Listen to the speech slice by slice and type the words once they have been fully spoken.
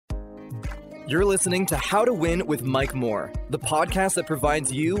You're listening to How to Win with Mike Moore, the podcast that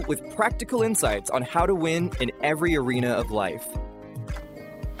provides you with practical insights on how to win in every arena of life.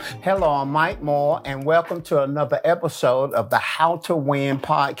 Hello, I'm Mike Moore, and welcome to another episode of the How to Win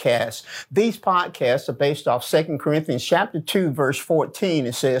podcast. These podcasts are based off 2 Corinthians chapter 2, verse 14.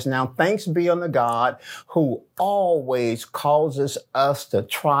 It says, "Now thanks be unto God who always causes us to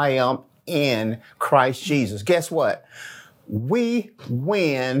triumph in Christ Jesus." Guess what? We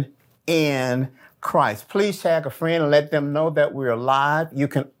win in Christ. Please tag a friend and let them know that we're live. You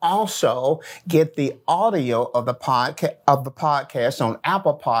can also get the audio of the podcast on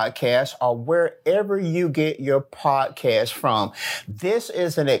Apple Podcasts or wherever you get your podcast from. This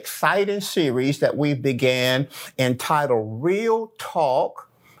is an exciting series that we began entitled Real Talk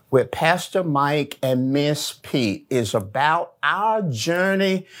with Pastor Mike and Miss Pete. It's about our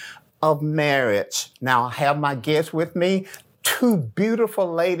journey of marriage. Now, I have my guests with me. Two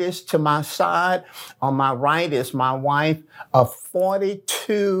beautiful ladies to my side. On my right is my wife of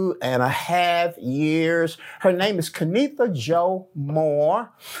 42 and a half years. Her name is Kennetha Jo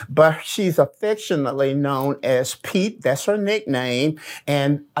Moore, but she's affectionately known as Pete. That's her nickname.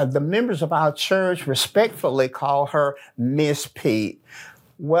 And the members of our church respectfully call her Miss Pete.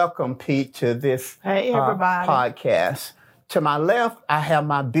 Welcome, Pete, to this podcast. To my left, I have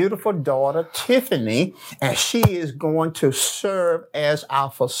my beautiful daughter, Tiffany, and she is going to serve as our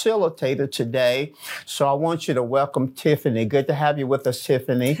facilitator today. So I want you to welcome Tiffany. Good to have you with us,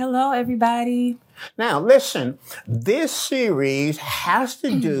 Tiffany. Hello, everybody. Now, listen, this series has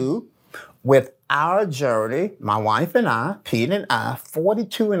to do with our journey, my wife and I, Pete and I,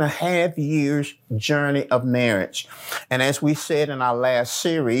 42 and a half years journey of marriage. And as we said in our last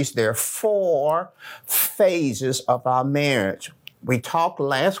series, there are 4 phases of our marriage. We talked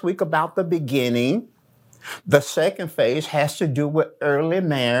last week about the beginning. The second phase has to do with early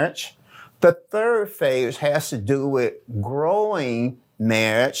marriage. The third phase has to do with growing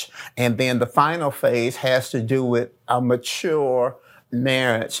marriage. And then the final phase has to do with a mature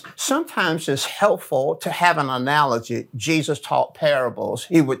marriage. Sometimes it's helpful to have an analogy. Jesus taught parables.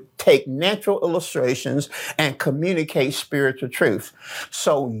 He would take natural illustrations and communicate spiritual truth.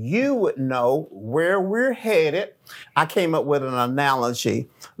 So you would know where we're headed. I came up with an analogy.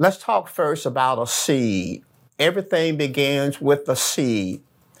 Let's talk first about a seed. Everything begins with a seed.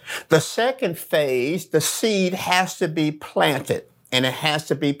 The second phase, the seed has to be planted, and it has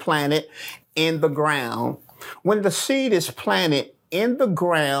to be planted in the ground. When the seed is planted in the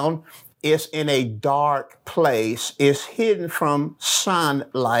ground, it's in a dark place. It's hidden from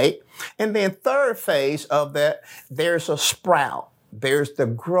sunlight. And then third phase of that, there's a sprout. There's the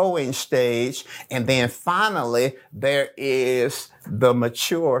growing stage. And then finally, there is the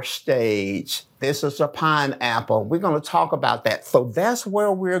mature stage. This is a pineapple. We're going to talk about that. So that's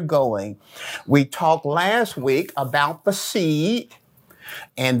where we're going. We talked last week about the seed.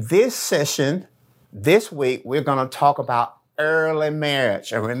 And this week, we're going to talk about early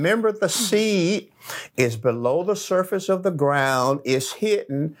marriage. And remember, the seed is below the surface of the ground, is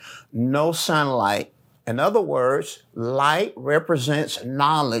hidden, no sunlight. In other words, light represents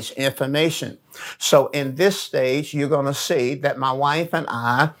knowledge, information. So in this stage, you're going to see that my wife and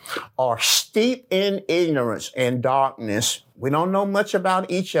I are steeped in ignorance and darkness. We don't know much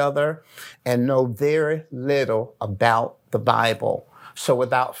about each other and know very little about the Bible. So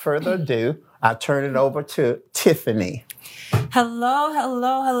without further ado, I turn it over to Tiffany.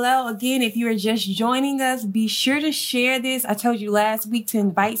 Hello. Again, if you are just joining us, be sure to share this. I told you last week to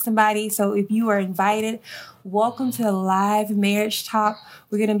invite somebody. So if you are invited, welcome to the live marriage talk.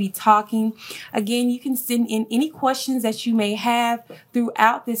 We're going to be talking. Again, you can send in any questions that you may have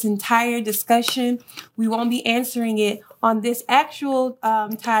throughout this entire discussion. We won't be answering it on this actual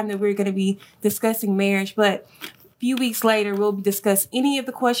time that we're going to be discussing marriage, but a few weeks later, we'll discuss any of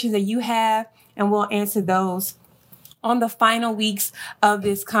the questions that you have, and we'll answer those on the final weeks of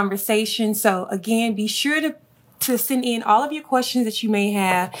this conversation. So again, be sure to send in all of your questions that you may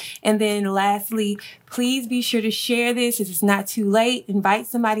have. And then lastly, please be sure to share this. If it's not too late, invite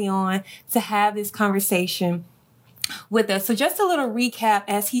somebody on to have this conversation with us. So just a little recap,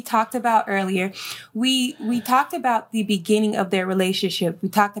 as he talked about earlier, we talked about the beginning of their relationship. We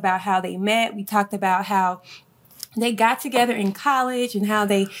talked about how they met. We talked about how they got together in college and how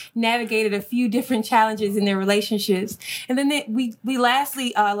they navigated a few different challenges in their relationships. And then we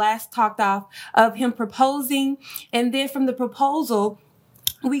last talked off of him proposing. And then from the proposal,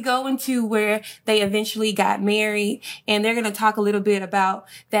 we go into where they eventually got married, and they're going to talk a little bit about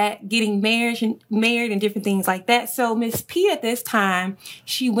that, getting married and different things like that. So Miss P at this time,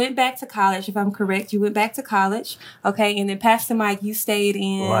 she went back to college, if I'm correct. You went back to college. Okay. And then Pastor Mike, you stayed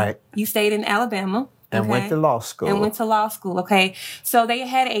in Alabama. And went to law school. Okay. So they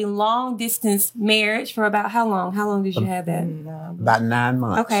had a long distance marriage for about how long? How long did you have that? About 9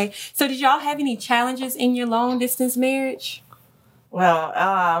 months. Okay. So did y'all have any challenges in your long distance marriage?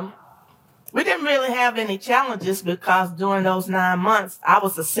 Well, we didn't really have any challenges because during those 9 months, I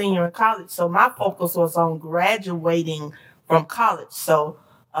was a senior in college. So my focus was on graduating from college. So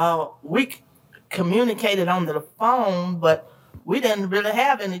we communicated on the phone, but we didn't really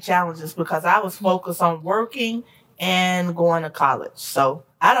have any challenges because I was focused on working and going to college. So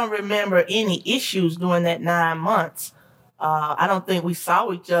I don't remember any issues during that 9 months. I don't think we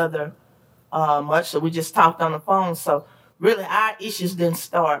saw each other much, so we just talked on the phone. So really, our issues didn't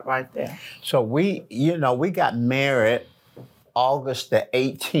start right there. So we got married August the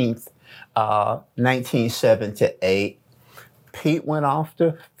 18th, 1978. Pete went off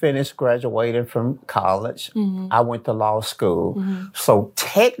to finish graduating from college. Mm-hmm. I went to law school. Mm-hmm. So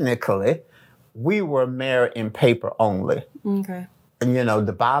technically, we were married in paper only. Okay. And,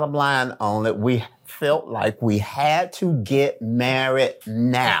 the bottom line on it, we felt like we had to get married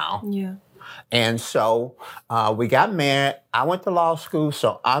now. Yeah. And so we got married. I went to law school,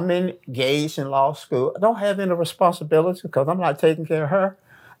 so I'm engaged in law school. I don't have any responsibility because I'm not taking care of her.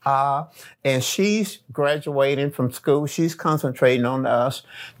 And she's graduating from school. She's concentrating on us.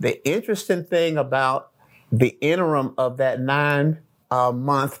 The interesting thing about the interim of that 9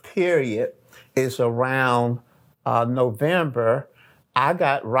 month period is around November. I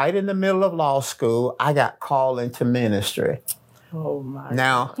got right in the middle of law school. I got called into ministry. Oh my!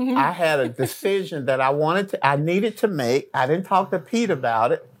 Now I had a decision that I needed to make. I didn't talk to Pete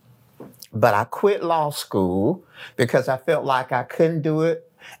about it, but I quit law school because I felt like I couldn't do it.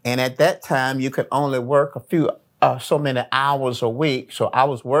 And at that time, you could only work so many hours a week. So I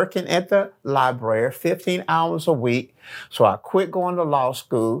was working at the library 15 hours a week. So I quit going to law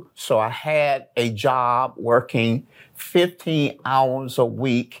school. So I had a job working 15 hours a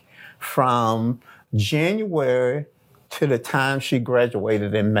week from January to the time she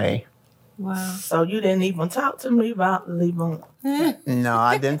graduated in May. Wow. So you didn't even talk to me about leaving? No,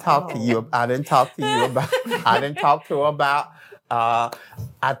 I didn't talk to you. I didn't talk to her about.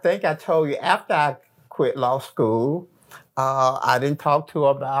 I think I told you after I quit law school, I didn't talk to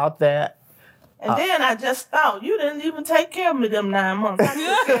her about that. And then I just thought, you didn't even take care of me them 9 months.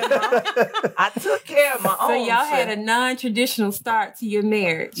 I took care of my own. So y'all had a non-traditional start to your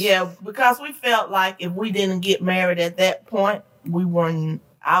marriage. Yeah, because we felt like if we didn't get married at that point,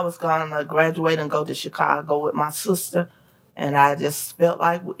 I was going to graduate and go to Chicago with my sister. And I just felt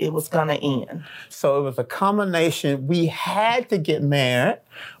like it was going to end. So it was a combination. We had to get married.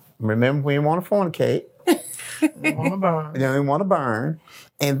 Remember, we didn't want to fornicate. We want to burn. Then we want to burn.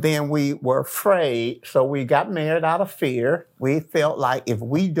 And then we were afraid. So we got married out of fear. We felt like if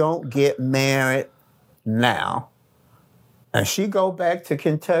we don't get married now, and she go back to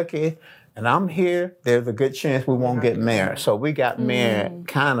Kentucky, and I'm here, there's a good chance we won't get married. So we got married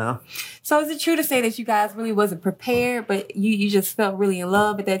kind of. So is it true to say that you guys really wasn't prepared, but you just felt really in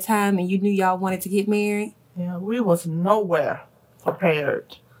love at that time and you knew y'all wanted to get married? Yeah, we was nowhere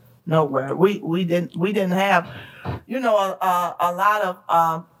prepared. Nowhere. We didn't have, a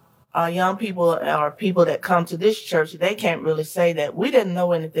lot of young people or people that come to this church, they can't really say that. We didn't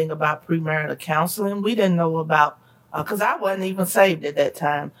know anything about premarital counseling. We didn't know about, because I wasn't even saved at that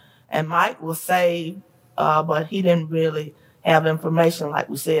time. And Mike was saved, but he didn't really have information like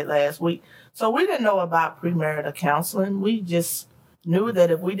we said last week. So we didn't know about premarital counseling. We just knew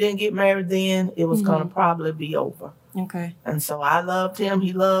that if we didn't get married then, it was going to probably be over. Okay. And so I loved him.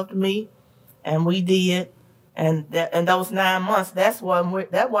 He loved me. And we did. And those 9 months, that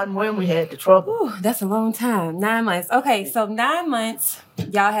wasn't when we had the trouble. Ooh, that's a long time. 9 months. Okay, so 9 months,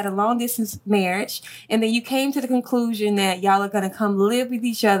 y'all had a long distance marriage, and then you came to the conclusion that y'all are going to come live with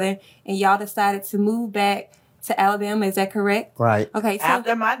each other, and y'all decided to move back to Alabama. Is that correct? Right. Okay. So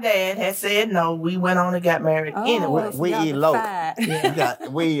after my dad had said no, we went on and got married anyway. So we eloped.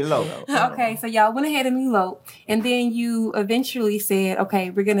 We eloped. Okay, so y'all went ahead and eloped, and then you eventually said,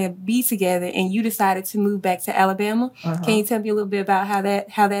 okay, we're going to be together, and you decided to move back to Alabama. Can you tell me a little bit about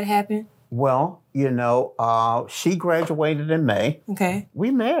how that happened? Well, she graduated in May. Okay.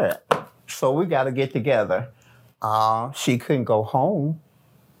 We married. So we got to get together. She couldn't go home.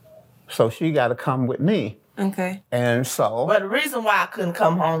 So she got to come with me. Okay. And so... But the reason why I couldn't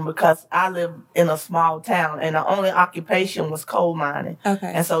come home because I live in a small town and the only occupation was coal mining.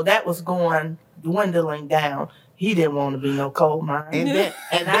 Okay. And so that was dwindling down. He didn't want to be no coal miner.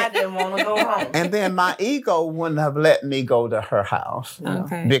 And I didn't want to go home. And then my ego wouldn't have let me go to her house.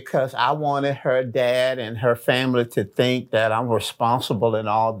 Okay. Because I wanted her dad and her family to think that I'm responsible and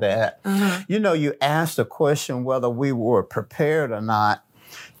all that. You know, you asked the question whether we were prepared or not.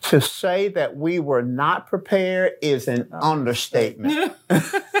 To say that we were not prepared is an understatement.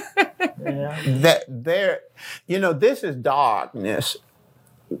 That there, you know, this is darkness.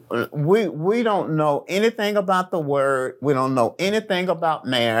 We don't know anything about the word. We don't know anything about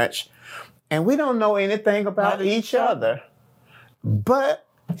marriage. And we don't know anything about each other. But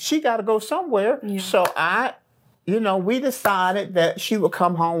she got to go somewhere. Yeah. So we decided that she would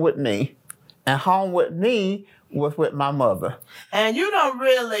come home with me. And home with me was with my mother. And you don't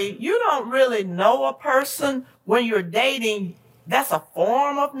really know a person when you're dating. That's a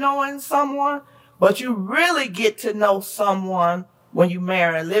form of knowing someone. But you really get to know someone when you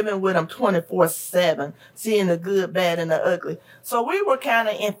marry, living with them 24/7, seeing the good, bad, and the ugly. So we were kind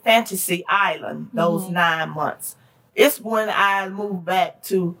of in fantasy island those 9 months. It's when I moved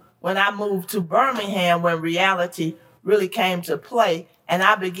to Birmingham when reality really came to play. And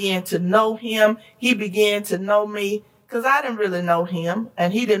I began to know him. He began to know me because I didn't really know him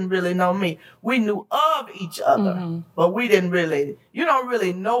and he didn't really know me. We knew of each other, but you don't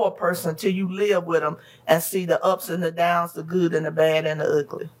really know a person till you live with them and see the ups and the downs, the good and the bad and the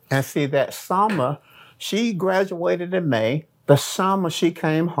ugly. And see, that summer, she graduated in May. The summer she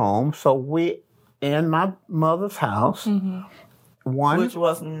came home. So we in my mother's house. Which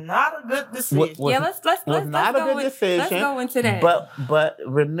was not a good decision. Let's go into that. But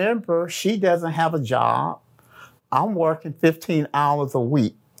remember, she doesn't have a job. I'm working 15 hours a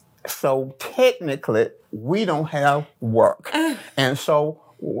week. So technically, we don't have work. And so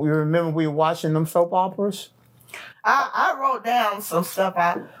we remember we were watching them soap operas? I wrote down some stuff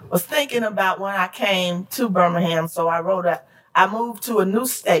I was thinking about when I came to Birmingham. So I moved to a new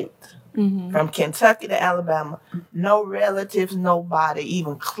state. From Kentucky to Alabama. No relatives, nobody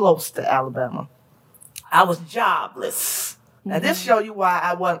even close to Alabama. I was jobless. Now, this shows you why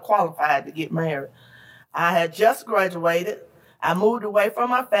I wasn't qualified to get married. I had just graduated. I moved away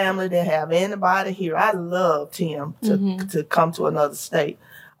from my family. Didn't have anybody here. I loved him to come to another state.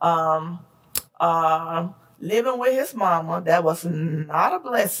 Living with his mama, that was not a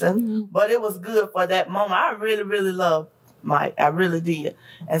blessing, but it was good for that moment. I really, really loved Mike. I really did.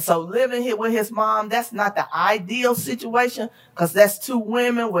 And so living here with his mom, that's not the ideal situation because that's two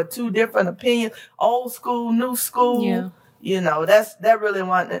women with two different opinions, old school, new school. Yeah. You know, that really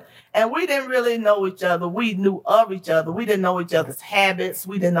wasn't. And we didn't really know each other. We knew of each other. We didn't know each other's habits.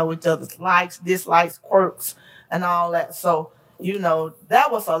 We didn't know each other's likes, dislikes, quirks, and all that. So, you know,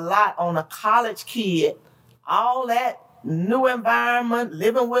 that was a lot on a college kid. All that new environment,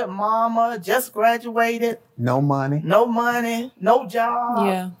 living with mama, just graduated. No money, no job.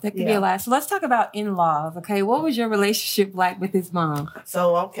 Yeah, that could be a lot. So let's talk about in-laws, okay? What was your relationship like with his mom?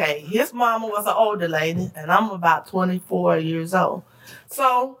 So, okay, his mama was an older lady, and I'm about 24 years old.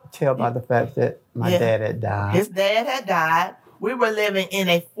 So... Tell about the fact that my dad had died. His dad had died. We were living in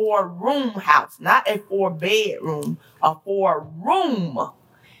a 4-room house, not a 4-bedroom, a 4-room.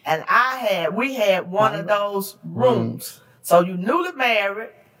 And we had one of those rooms. So you newly married,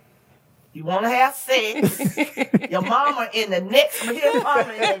 you want to have sex. Your mama his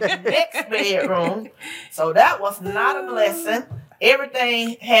mama in the next bedroom. So that was not a blessing.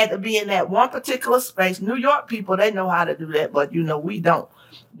 Everything had to be in that one particular space. New York people, they know how to do that, but you know, we don't.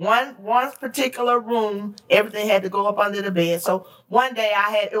 One particular room, everything had to go up under the bed. So one day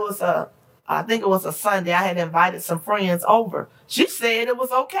I think it was a Sunday, I had invited some friends over. She said it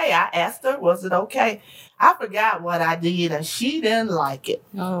was okay. I asked her, was it okay? I forgot what I did, and she didn't like it.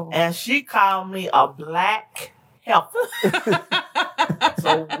 Oh. And she called me a black heifer.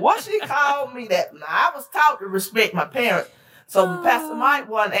 So what she called me that, now I was taught to respect my parents. So Pastor Mike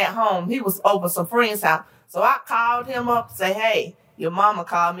wasn't at home. He was over some friend's house. So I called him up and say, hey, your mama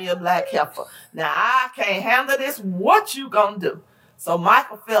called me a black heifer. Now I can't handle this. What you gonna do? So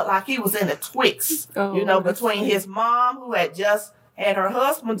Michael felt like he was in a twix, between his mom, who had just had her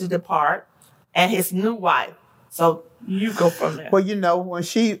husband to depart, and his new wife. So you go from there. Well, when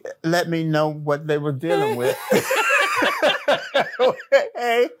she let me know what they were dealing with.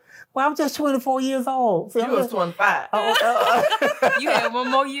 Hey, well, I'm just 24 years old. You was 25. You had one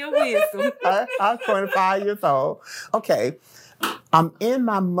more year of wisdom. I'm 25 years old. Okay. I'm in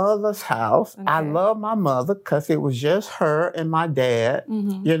my mother's house. Okay. I love my mother because it was just her and my dad.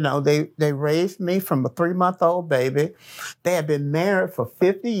 Mm-hmm. You know, they raised me from a 3-month-old baby. They had been married for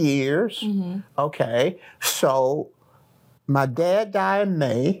 50 years. Mm-hmm. Okay. So my dad died in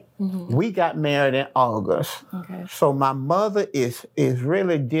May. Mm-hmm. We got married in August. Okay. So my mother is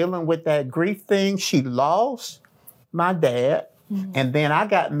really dealing with that grief thing. She lost my dad. Mm-hmm. And then I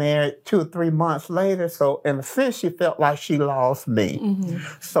got married 2 or 3 months later. So in a sense, she felt like she lost me. Mm-hmm.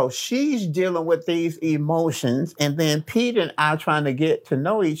 So she's dealing with these emotions. And then Pete and I trying to get to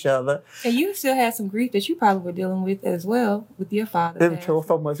know each other. And you still had some grief that you probably were dealing with as well with your father. There was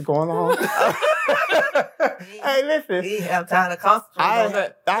so much going on. Hey, listen. He didn't have time to concentrate on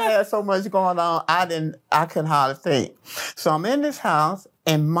that. I had so much going on, I couldn't hardly think. So I'm in this house,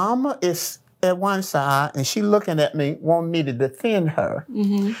 and Mama is at one side, and she looking at me, wanting me to defend her.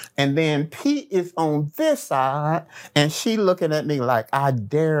 Mm-hmm. And then Pete is on this side, and she looking at me like, I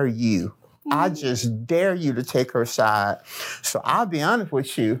dare you. I just dare you to take her side. So I'll be honest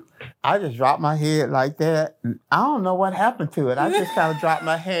with you. I just dropped my head like that. I don't know what happened to it. I just kind of dropped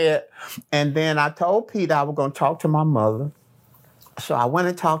my head. And then I told Pete I was going to talk to my mother. So I went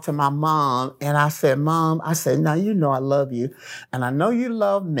and talked to my mom, and I said, Mom, I said, now you know I love you, and I know you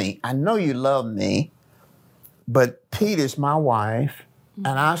love me. I know you love me, but Pete is my wife,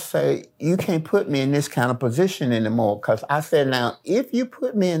 and I say, you can't put me in this kind of position anymore, because I said, now, if you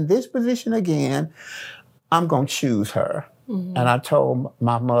put me in this position again, I'm going to choose her. Mm-hmm. And I told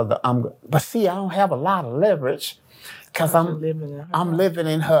my mother, but see, I don't have a lot of leverage, because I'm living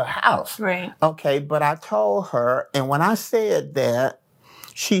in her house. Right. Okay, but I told her, and when I said that,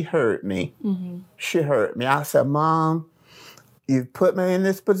 she heard me. Mm-hmm. She heard me. I said, Mom, you put me in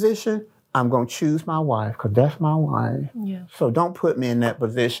this position, I'm going to choose my wife, because that's my wife. Yeah. So don't put me in that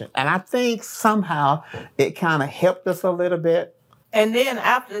position. And I think somehow it kind of helped us a little bit. And then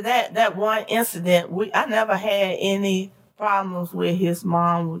after that one incident, I never had any problems with his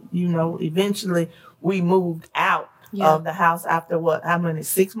mom. You know, eventually we moved out of the house after how many,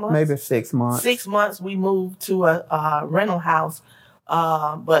 6 months? Maybe 6 months. 6 months we moved to a rental house.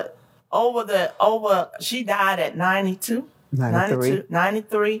 But she died at 93.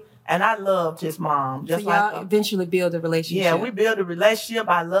 And I loved his mom. So y'all eventually build a relationship. Yeah, we built a relationship.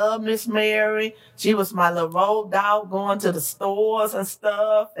 I love Miss Mary. She was my little road dog going to the stores and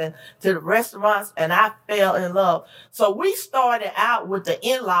stuff and to the restaurants, and I fell in love. So we started out with the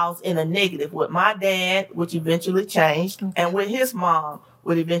in-laws in a negative with my dad, which eventually changed, and with his mom,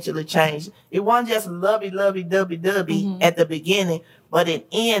 which eventually changed. It wasn't just lovey-dovey at the beginning, but it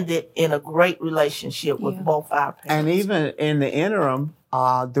ended in a great relationship with both our parents. And even in the interim,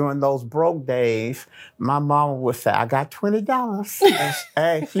 during those broke days, my mama would say, I got $20.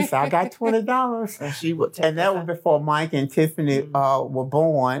 She said, I got $20. And she would take And that was before Mike and Tiffany were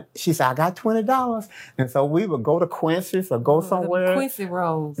born. She said, I got $20. And so we would go to Quincy's or go somewhere. Quincy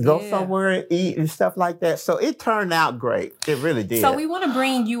Rolls. Go somewhere and eat and stuff like that. So it turned out great. It really did. So we want to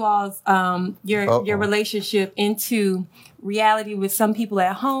bring you all's your relationship into reality with some people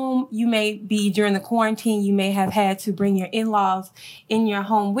at home. You may be during the quarantine, you may have had to bring your in-laws in your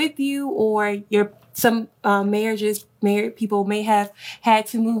home with you, or some married people may have had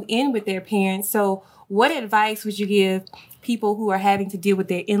to move in with their parents. So what advice would you give people who are having to deal with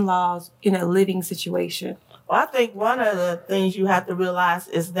their in-laws in a living situation? Well, I think one of the things you have to realize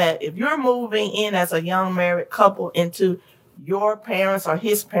is that if you're moving in as a young married couple into your parents' or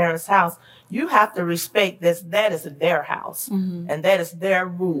his parents' house, you have to respect that is their house, and that is their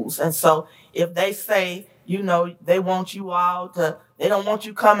rules. And so if they say, they want you all they don't want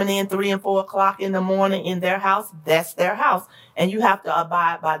you coming in 3 and 4 o'clock in the morning in their house, that's their house. And you have to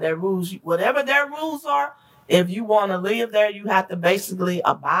abide by their rules. Whatever their rules are, if you want to live there, you have to basically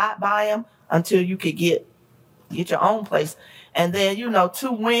abide by them until you could get your own place. And then,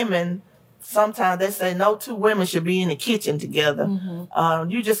 2 women, sometimes they say no 2 women should be in the kitchen together.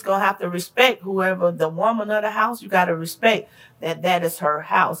 You just gonna have to respect whoever the woman of the house. You got to respect that is her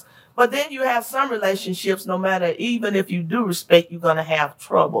house. But then you have some relationships, no matter, even if you do respect, you're gonna have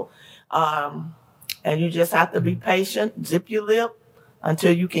trouble. And you just have to be patient, zip your lip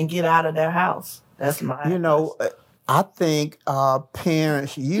until you can get out of their house. That's my advice. I think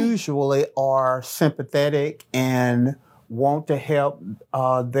parents usually are sympathetic and want to help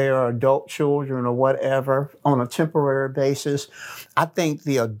their adult children or whatever on a temporary basis. I think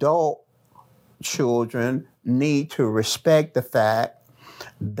the adult children need to respect the fact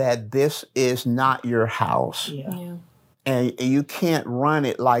that this is not your house. Yeah. And you can't run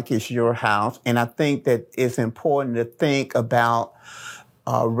it like it's your house. And I think that it's important to think about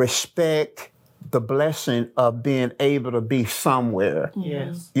respect the blessing of being able to be somewhere.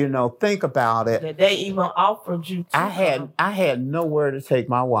 Yes. You know, think about it. That they even offered you to I had nowhere to take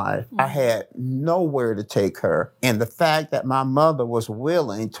my wife. I had nowhere to take her. And the fact that my mother was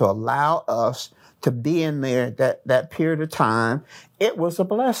willing to allow us to be in there that period of time, it was a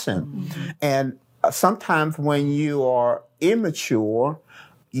blessing. And sometimes when you are immature,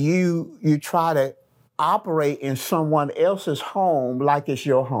 you try to operate in someone else's home like it's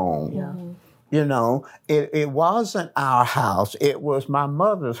your home. Yeah. You know, it wasn't our house. It was my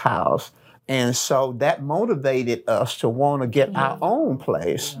mother's house. And so that motivated us to want to get our own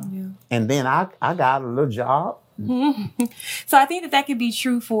place. Yeah. And then I got a little job. So I think that could be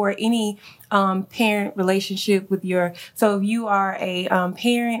true for any parent relationship with so if you are a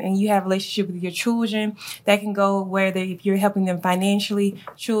parent and you have a relationship with your children, that can go if you're helping them financially,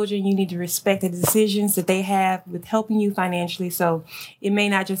 children, you need to respect the decisions that they have with helping you financially. So it may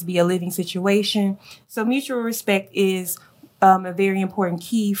not just be a living situation. So mutual respect is a very important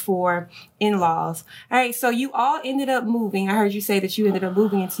key for in-laws. All right, so you all ended up moving. I heard you say that you ended up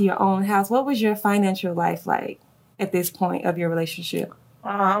moving into your own house. What was your financial life like at this point of your relationship?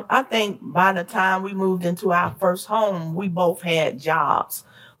 I think by the time we moved into our first home, we both had jobs,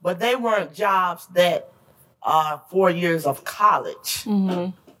 but they weren't jobs that 4 years of college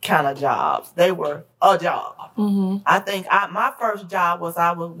kind of jobs. They were a job. I think my first job was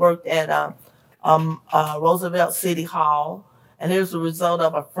I worked at Roosevelt City Hall, and it was a result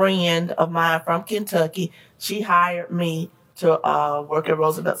of a friend of mine from Kentucky. She hired me to work at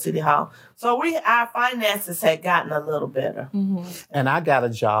Roosevelt City Hall. So our finances had gotten a little better. And I got a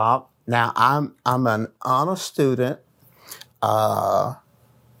job. Now I'm an honor student, done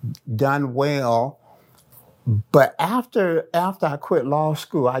well. But after I quit law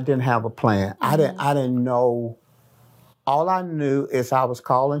school, I didn't have a plan. I didn't know. All I knew is I was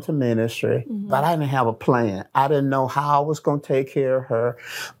called into ministry, but I didn't have a plan. I didn't know how I was going to take care of her.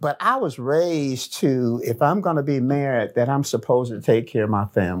 But I was raised if I'm going to be married, that I'm supposed to take care of my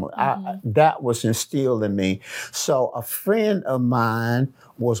family. That was instilled in me. So a friend of mine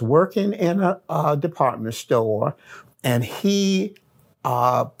was working in a department store, and he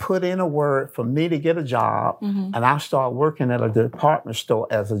put in a word for me to get a job, and I started working at a department store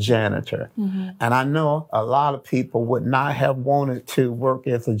as a janitor. And I know a lot of people would not have wanted to work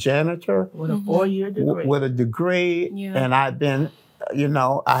as a janitor with a 4-year degree. With a degree, and I've been,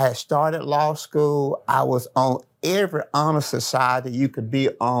 I had started law school. I was on every honor society you could be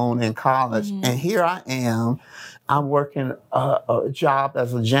on in college, and here I am. I'm working a job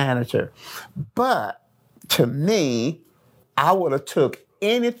as a janitor, but to me, I would have took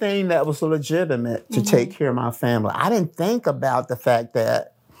anything that was legitimate to take care of my family. I didn't think about the fact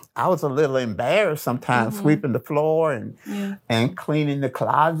that I was a little embarrassed sometimes sweeping the floor and cleaning the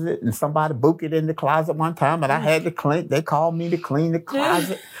closet, and somebody booked it in the closet one time, and I had to clean. They called me to clean the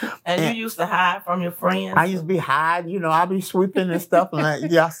closet. And you used to hide from your friends? I used to be hiding. I'd be sweeping and stuff,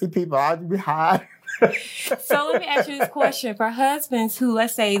 and I see people, I'd be hiding. So let me ask you this question. For husbands who,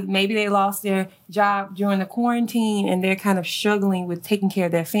 let's say, maybe they lost their job during the quarantine and they're kind of struggling with taking care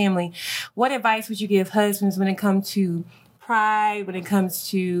of their family, what advice would you give husbands when it comes to pride, when it comes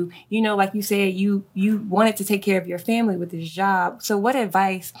to, like you said, you wanted to take care of your family with this job. So what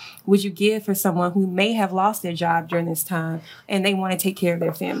advice would you give for someone who may have lost their job during this time and they want to take care of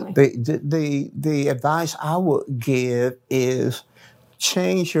their family? The advice I would give is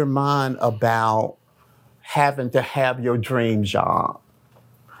change your mind about having to have your dream job.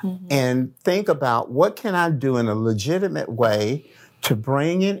 And think about, what can I do in a legitimate way to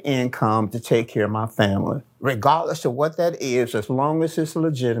bring in income to take care of my family, regardless of what that is, as long as it's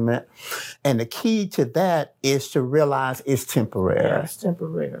legitimate. And the key to that is to realize it's temporary. Yeah, it's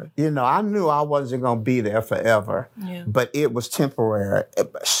temporary. I knew I wasn't going to be there forever, but it was temporary.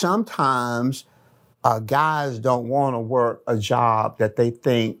 Sometimes guys don't want to work a job that they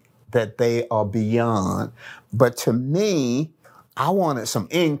think that they are beyond. But to me, I wanted some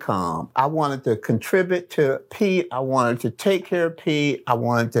income. I wanted to contribute to Pete. I wanted to take care of Pete. I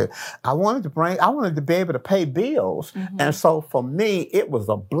wanted to be able to pay bills. And so for me, it was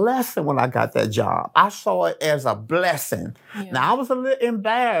a blessing when I got that job. I saw it as a blessing. Now, I was a little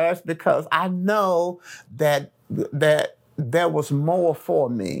embarrassed because I know that there was more for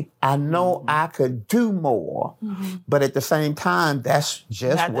me. I know I could do more, but at the same time, that's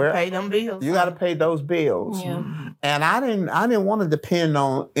just You got to pay them bills. you got to pay those bills. Yeah. And I didn't want to depend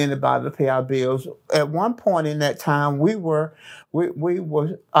on anybody to pay our bills. At one point in that time, we were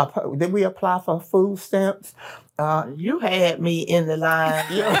did we apply for food stamps? You had me in the line.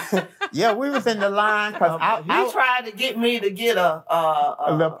 Yeah, we was in the line because You tried to get me to get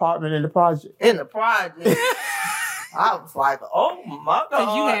an apartment in the project. in the project. I was like, oh my God.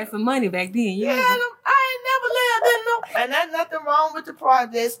 Because you had some money back then. Yeah, I ain't never lived in no. And there's nothing wrong with the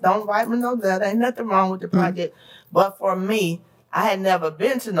projects. Don't write me no letter. Ain't nothing wrong with the project. But for me, I had never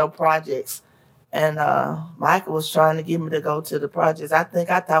been to no projects. And Michael was trying to get me to go to the projects. I think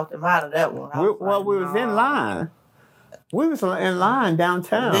I talked him out of that one. We was in line. We was in line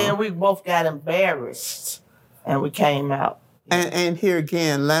downtown. Then we both got embarrassed, and we came out. And here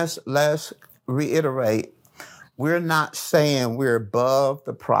again, let's reiterate. We're not saying we're above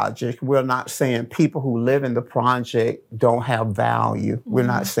the project. We're not saying people who live in the project don't have value. We're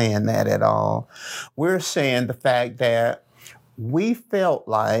not saying that at all. We're saying the fact that we felt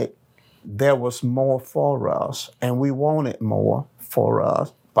like there was more for us and we wanted more for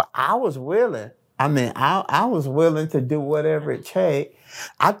us. But I was willing. I mean, I was willing to do whatever it takes.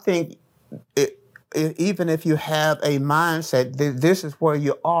 I think even if you have a mindset that this is where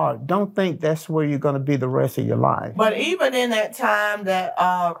you are, don't think that's where you're going to be the rest of your life. But even in that time that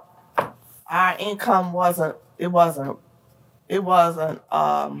our income wasn't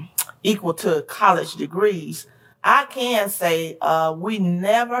equal to college degrees, I can say we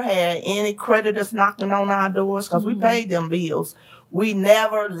never had any creditors knocking on our doors because we paid them bills. We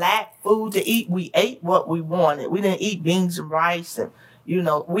never lacked food to eat. We ate what we wanted. We didn't eat beans and rice and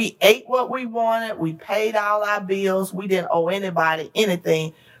we ate what we wanted. We paid all our bills. We didn't owe anybody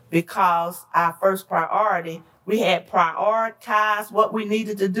anything because our first priority, we had prioritized what we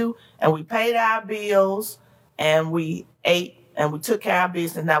needed to do, and we paid our bills, and we ate, and we took care of our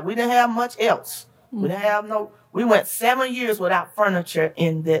business. Now, we didn't have much else. We didn't have we went 7 years without furniture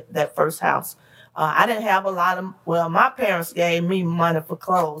in that first house. I didn't have a lot of, my parents gave me money for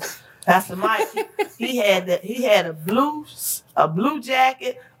clothes. Pastor Mike, he had a blue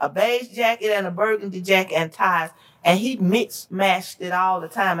jacket, a beige jacket, and a burgundy jacket and ties, and he matched it all the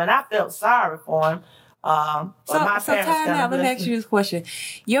time, and I felt sorry for him. So time out. Let me ask you this question: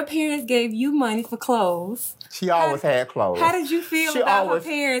 your parents gave you money for clothes. She always had clothes. How did you feel about her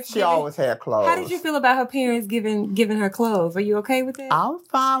parents? She always had clothes. How did you feel about her parents giving her clothes? Are you okay with that? I was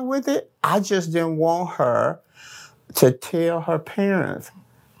fine with it. I just didn't want her to tell her parents.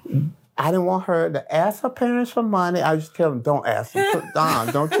 I didn't want her to ask her parents for money. I just tell them, don't ask them.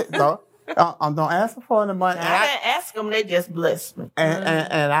 Don't ask them for the money. I didn't ask them; they just blessed me.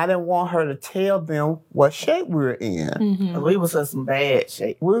 And I didn't want her to tell them what shape we were in. We was in some bad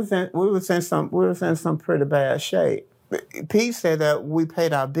shape. We was in some pretty bad shape. Pete said that we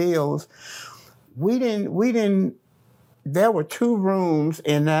paid our bills. We didn't. There were 2 rooms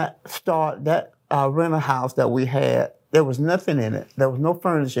in that rental house that we had. There was nothing in it. There was no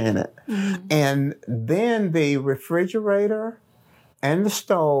furniture in it. And then the refrigerator and the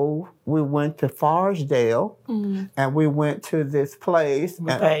stove, we went to Forestdale, and we went to this place.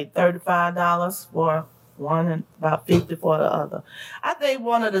 We paid $35 for one and about $50 for the other. I think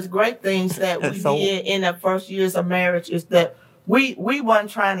one of the great things that we did in the first years of marriage is that we weren't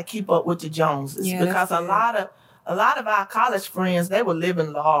trying to keep up with the Joneses, because a lot of our college friends, they were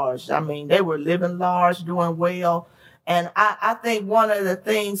living large. I mean, they were living large, doing well. And I think one of the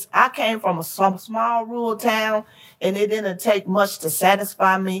things, I came from a small rural town, and it didn't take much to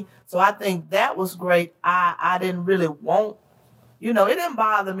satisfy me. So I think that was great. I didn't really want, it didn't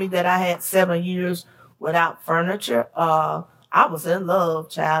bother me that I had 7 years without furniture. I was in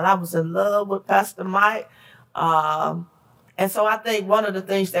love, child. I was in love with Pastor Mike. And so I think one of the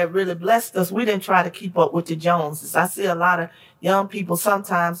things that really blessed us, we didn't try to keep up with the Joneses. I see a lot of young people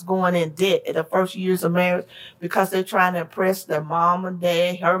sometimes going in debt in the first years of marriage because they're trying to impress their mom and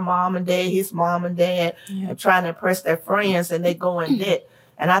dad, her mom and dad, his mom and dad, and trying to impress their friends, and they go in debt.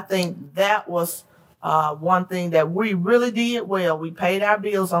 And I think that was one thing that we really did well. We paid our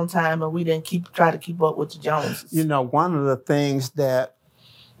bills on time, and we didn't try to keep up with the Joneses. One of the things that,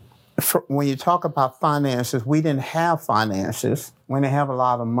 when you talk about finances, we didn't have finances. We didn't have a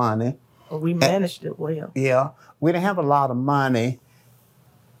lot of money. We managed it well. Yeah. We didn't have a lot of money.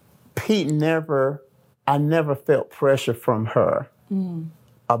 I never felt pressure from her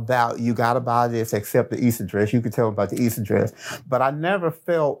about, you got to buy this, except the Easter dress. You could tell about the Easter dress. But I never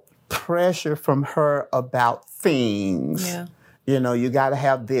felt pressure from her about things. Yeah. You know, you got to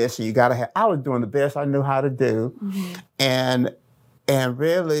have this, and you got to have. I was doing the best I knew how to do, and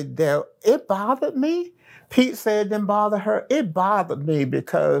really, it bothered me. Pete said it didn't bother her. It bothered me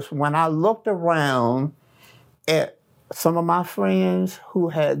because when I looked around at some of my friends who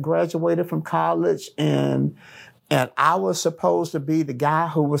had graduated from college, and I was supposed to be the guy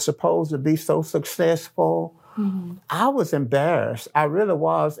who was supposed to be so successful. I was embarrassed. I really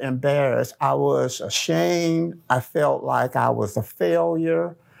was embarrassed. I was ashamed. I felt like I was a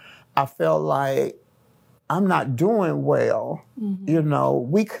failure. I felt like I'm not doing well. You know,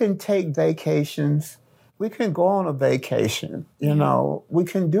 we couldn't take vacations. We couldn't go on a vacation. You know, we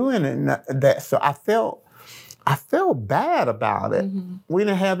couldn't do any of that. So I felt bad about it. We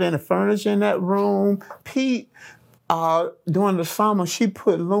didn't have any furniture in that room. Pete, during the summer, she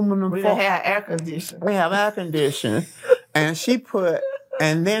put aluminum. We didn't have air conditioning. We have air conditioning. And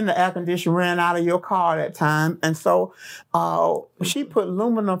then the air conditioner ran out of your car that time. And so she put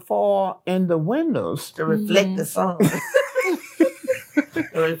aluminum foil in the windows. To reflect the sun.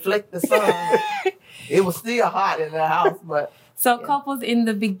 To reflect the sun. It was still hot in the house, but... So couples, in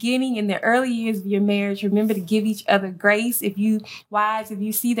the beginning, in the early years of your marriage, remember to give each other grace. If you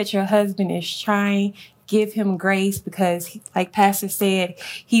see that your husband is trying, give him grace, because like Pastor said,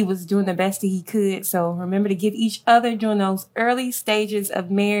 he was doing the best that he could. So remember to give each other during those early stages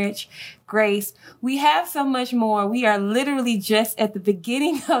of marriage grace. We have so much more. We are literally just at the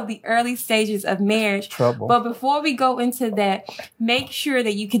beginning of the early stages of marriage. Trouble. But before we go into that, make sure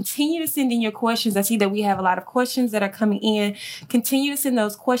that you continue to send in your questions. I see that we have a lot of questions that are coming in. Continue to send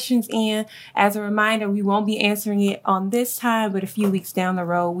those questions in. As a reminder, we won't be answering it on this time, but a few weeks down the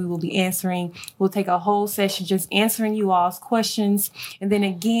road, we will be answering. We'll take a whole session just answering you all's questions. And then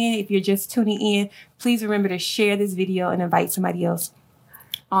again, if you're just tuning in, please remember to share this video and invite somebody else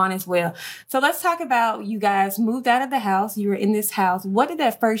on as well. So let's talk about, you guys moved out of the house. You were in this house. What did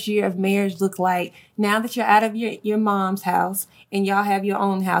that first year of marriage look like? Now that you're out of your mom's house and y'all have your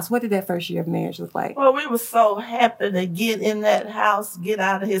own house, what did that first year of marriage look like? Well, we were so happy to get in that house, get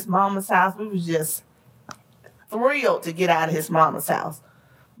out of his mama's house. We was just thrilled to get out of his mama's house.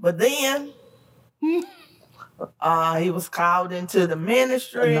 But then he was called into the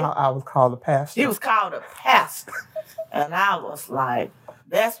ministry. No, I was called a pastor. He was called a pastor. And I was like,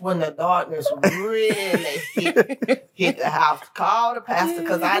 that's when the darkness really hit the house. Called a pastor,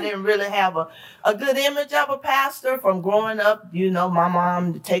 because I didn't really have a good image of a pastor from growing up. You know, my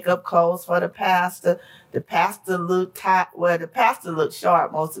mom to take up clothes for the pastor. The pastor looked tired. Well, the pastor looked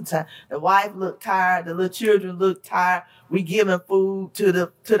sharp most of the time. The wife looked tired. The little children looked tired. We giving food to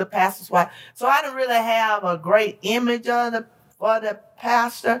the pastor's wife. So I didn't really have a great image for the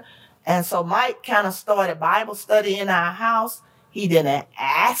pastor. And so Mike kind of started Bible study in our house. He didn't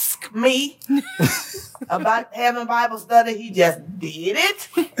ask me about having Bible study. He just did it.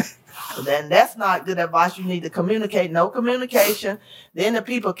 Then that's not good advice. You need to communicate. No communication. Then the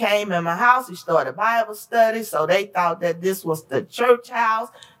people came in my house. He started Bible study. So they thought that this was the church house.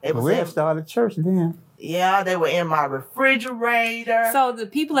 We had started church then. Yeah, they were in my refrigerator. So the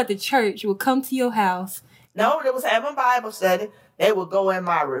people at the church would come to your house. No, they was having Bible study. They would go in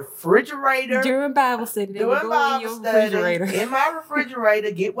my refrigerator. During Bible study, they would go in your refrigerator. In my refrigerator,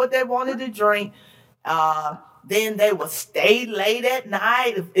 get what they wanted to drink. Then they would stay late at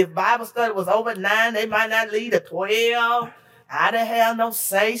night. If Bible study was over at 9, they might not leave at 12. I didn't have no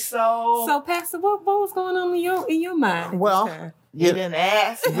say-so. So, Pastor, what was going on in your mind? Well, you didn't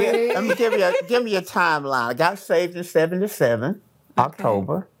ask me. Let me give you a timeline. I got saved in 77,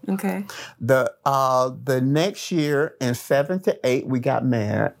 October. Okay. The next year in 7 to 8 we got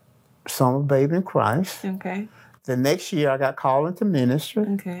married. So I'm a babe in Christ. Okay. The next year I got called into ministry.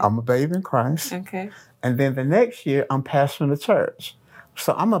 Okay. I'm a babe in Christ. Okay. And then the next year I'm pastoring the church.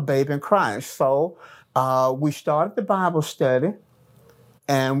 So I'm a babe in Christ. So we started the Bible study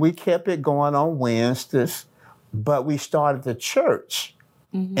and we kept it going on Wednesdays, but we started the church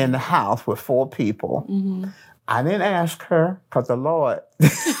in the house with 4 people. I didn't ask her because the Lord,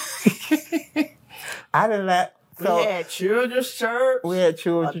 I didn't let. So we had children's church. We had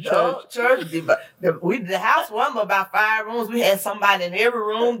children's church. The house wasn't about 5 rooms. We had somebody in every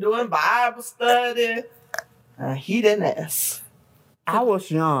room doing Bible study. He didn't ask. I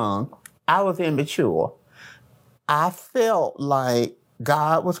was young. I was immature. I felt like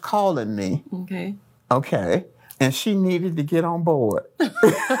God was calling me. Okay. And she needed to get on board.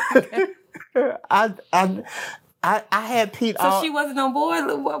 I had Pete. So she wasn't on board?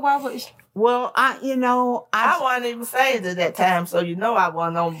 Why was she? Well, I wasn't even saved at that time, so I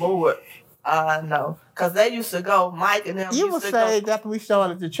wasn't on board. No, because they used to go. Mike and them. You used were to saved go. after we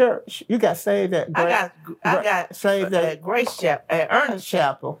started the church. You got saved at I got saved at Grace Chapel, at Ernest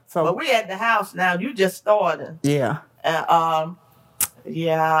Chapel. So, But we at the house now. You just started. yeah.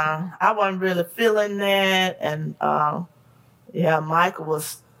 Yeah, I wasn't really feeling that, and yeah, Mike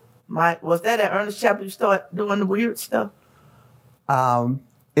was that at Ernest Chapel? You started doing the weird stuff.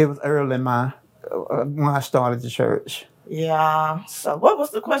 It was early in my when I started the church. Yeah. So what was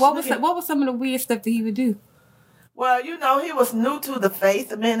the question? What was some of the weird stuff that he would do? Well, he was new to the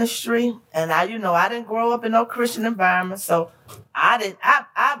faith ministry, and I didn't grow up in no Christian environment, so I'm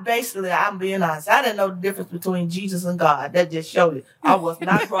being honest, I didn't know the difference between Jesus and God. That just showed it. I was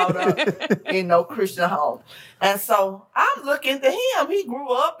not brought up in no Christian home. And so I'm looking to him. He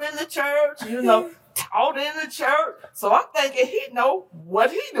grew up in the church, taught in the church. So I'm thinking he know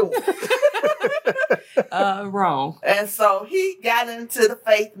what he doing. Wrong. And so he got into the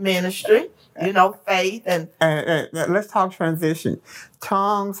faith ministry, faith and let's talk transition.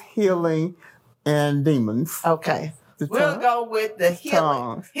 Tongues, healing, and demons. Okay. We'll go with the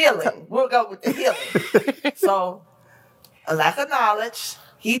healing. Healing. We'll go with the healing. So, a lack of knowledge.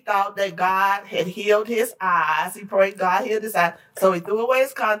 He thought that God had healed his eyes. He prayed God healed his eyes. So he threw away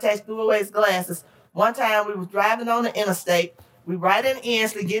his contacts, threw away his glasses. One time we was driving on the interstate. We right in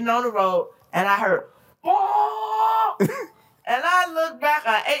Ansley, getting on the road, and I heard, "Boom!" And I looked back,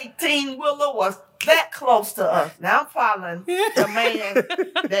 an 18-wheeler was that close to us. Now I'm following the man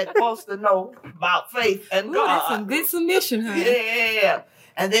that's supposed to know about faith and God. That's some good submission, huh? Yeah.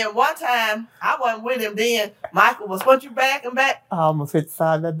 And then one time, I wasn't with him then. Michael was, weren't you back and back? I almost hit the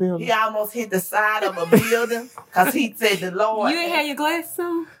side of that building. He almost hit the side of a building because he said the Lord. You ain't had your glasses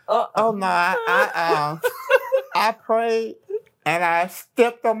on? Oh, no. I prayed. And I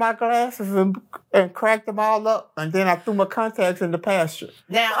stepped on my glasses and cracked them all up. And then I threw my contacts in the pasture.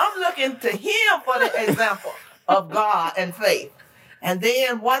 Now, I'm looking to him for the example of God and faith. And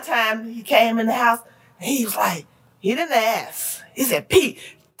then one time he came in the house and he was like, he didn't ask. He said, "Pete,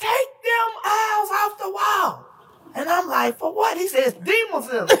 take them eyes off the wall." And I'm like, "For what?" He says, "Demons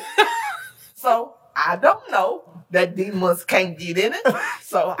in them." So I don't know that demons can't get in it.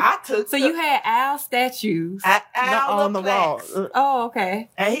 So I took. So you had owl statues on the wall. Oh, okay.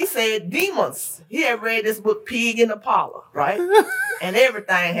 And he said demons. He had read this book, Pig in the Parlor, right? And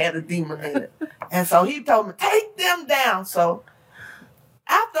everything had a demon in it. And so he told me, take them down. So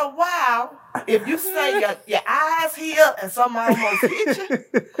after a while, if you say your eyes healed and somebody almost hit you,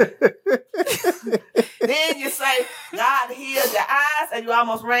 then you say God healed your eyes and you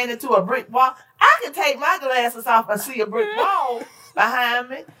almost ran into a brick wall. I can take my glasses off and see a brick wall behind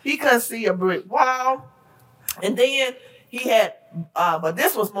me. He couldn't see a brick wall. And then he had, but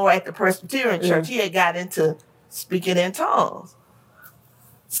this was more at the Presbyterian church. He had got into speaking in tongues.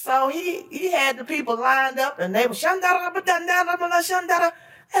 So he had the people lined up and they were shandara, shandara.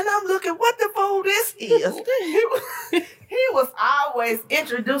 And I'm looking, what the fool this is? He was always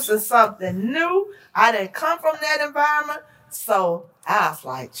introducing something new. I didn't come from that environment. So I was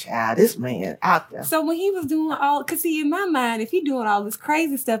like, child, this man out there. So when he was doing because see, in my mind, if he doing all this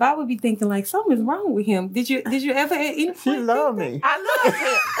crazy stuff, I would be thinking like something's wrong with him. Did you ever at any point? She loved me. I loved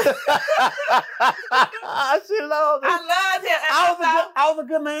him. She loved me. I loved him. I was a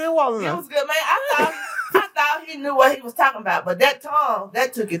good man, wasn't I? He was a good man. I thought he knew what he was talking about, but that tongue,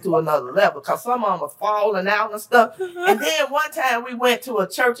 that took it to another level because some of them was falling out and stuff. And then one time we went to a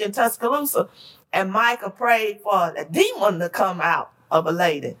church in Tuscaloosa and Micah prayed for a demon to come out of a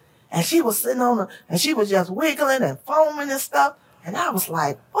lady. And she was sitting on her, and she was just wiggling and foaming and stuff. And I was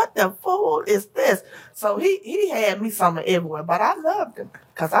like, what the fool is this? So he had me something everywhere, but I loved him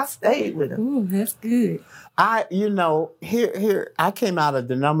because I stayed with him. Ooh, that's good. Here, I came out of a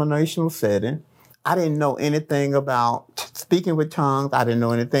denominational setting. I didn't know anything about speaking with tongues. I didn't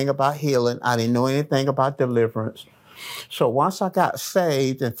know anything about healing. I didn't know anything about deliverance. So once I got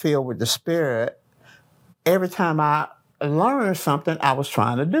saved and filled with the Spirit, every time I learned something, I was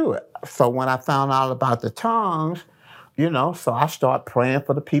trying to do it. So when I found out about the tongues, so I started praying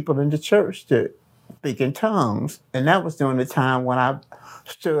for the people in the church to speak in tongues. And that was during the time when I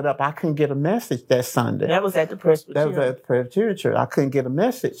stood up. I couldn't get a message that Sunday. That was at the Presbyterian. That was at the Presbyterian church. I couldn't get a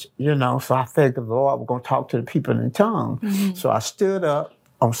message, so I figured the Lord was going to talk to the people in tongues. Mm-hmm. So I stood up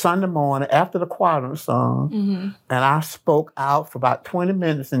on Sunday morning after the choir sung, and I spoke out for about 20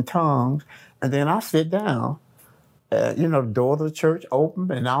 minutes in tongues, and then I sit down. The door of the church opened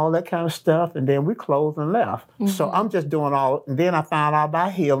and all that kind of stuff, and then we closed and left. Mm-hmm. So I'm just doing all, and then I found out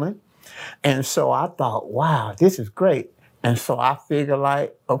about healing, and so I thought, wow, this is great. And so I figured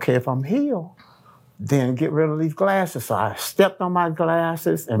okay, if I'm healed, then get rid of these glasses. So I stepped on my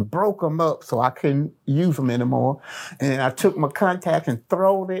glasses and broke them up so I couldn't use them anymore. And I took my contact and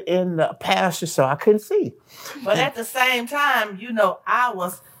threw it in the pasture so I couldn't see. But at the same time, you know, I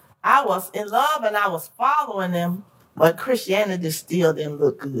was in love and I was following them, but Christianity still didn't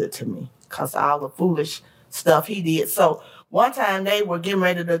look good to me because of all the foolish stuff he did. So one time they were getting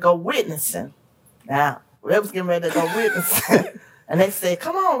ready to go witnessing. Now, they was getting ready to go witnessing. And they said,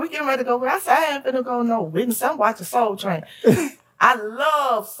 come on, we getting ready to go. I said, I ain't finna go no witness. I'm watching Soul Train. I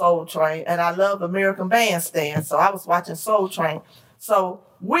love Soul Train and I love American Bandstand. So I was watching Soul Train. So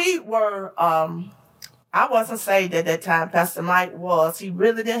we were, I wasn't saved at that time. Pastor Mike was. He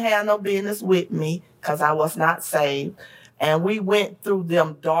really didn't have no business with me because I was not saved. And we went through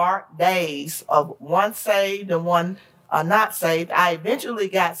them dark days of one saved and one not saved. I eventually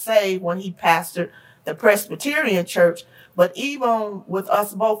got saved when he pastored the Presbyterian church. But even with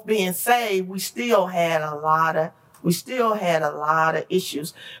us both being saved, we still had a lot of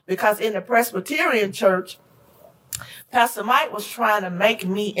issues because in the Presbyterian church, Pastor Mike was trying to make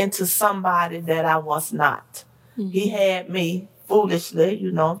me into somebody that I was not. Mm-hmm. He had me foolishly,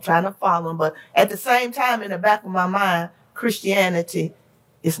 you know, trying to follow him. But at the same time, in the back of my mind, Christianity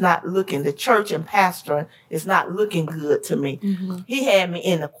is not looking, the church and pastoring is not looking good to me. Mm-hmm. He had me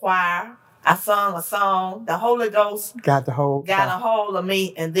in the choir. I sung a song. The Holy Ghost got a hold of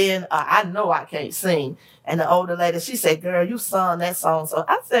me. And then I know I can't sing. And the older lady, she said, girl, you sung that song. So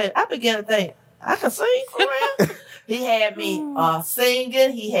I began to think, I can sing for real. He had me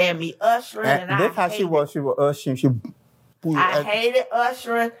singing. He had me ushering. And that's how she was. She was ushering. I hated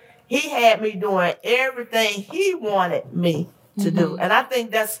ushering. He had me doing everything he wanted me to do. And I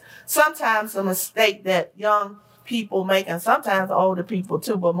think that's sometimes a mistake that young people make, and sometimes older people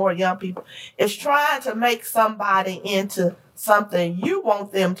too, but more young people, is trying to make somebody into something you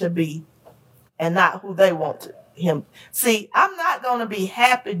want them to be and not who they want him. See, I'm not going to be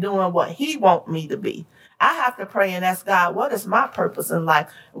happy doing what he wants me to be. I have to pray and ask God, what is my purpose in life?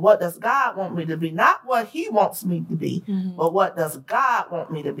 What does God want me to be? Not what he wants me to be, but what does God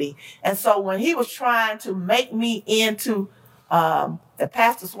want me to be? And so when he was trying to make me into the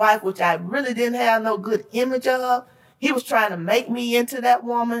pastor's wife, which I really didn't have no good image of, he was trying to make me into that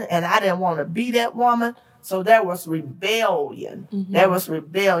woman, and I didn't want to be that woman. So there was rebellion. There was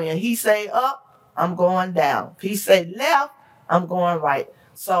rebellion. He say up, I'm going down. He say left, I'm going right.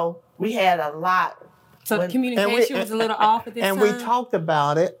 So we had a lot. So communication was a little off at this time? And we talked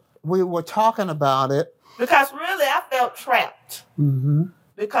about it. We were talking about it. Because really I felt trapped.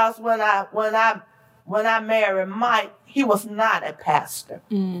 Because when I married Mike, he was not a pastor.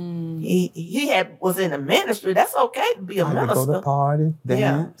 He was in the ministry. That's okay to be a minister. Go to party,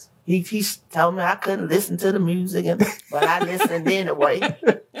 dance. Yeah. He told me I couldn't listen to the music, but I listened anyway.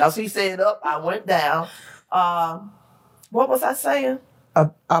 Because he said up, I went down. What was I saying?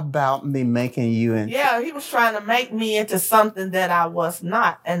 About me making you into... Yeah, he was trying to make me into something that I was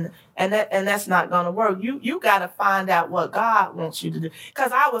not. And that's not going to work. You got to find out what God wants you to do.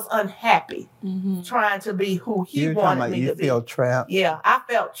 Because I was unhappy trying to be who he wanted me to be. You feel trapped? Yeah, I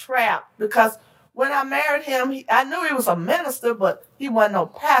felt trapped because when I married him, I knew he was a minister, but he wasn't no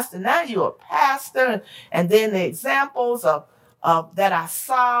pastor. Now you're a pastor. And then the examples of that I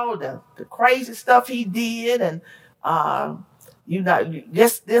saw, the crazy stuff he did, and you know,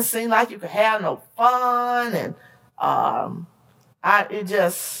 just didn't seem like you could have no fun, and we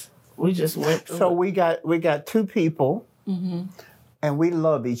just went through. So we got two people, and we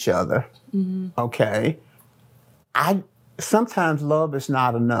love each other. Okay, sometimes love is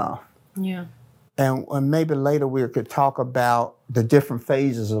not enough. Yeah, and maybe later we could talk about the different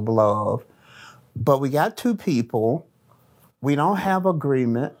phases of love. But we got two people. We don't have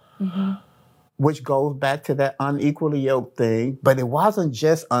agreement. Which goes back to that unequally yoked thing. But it wasn't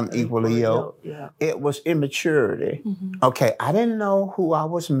just unequally yoked. Yeah. It was immaturity. Okay, I didn't know who I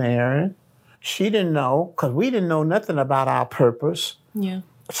was marrying. She didn't know, because we didn't know nothing about our purpose. Yeah.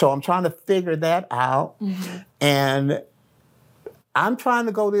 So I'm trying to figure that out. And I'm trying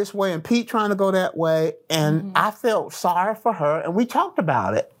to go this way, and Pete trying to go that way. And I felt sorry for her, and we talked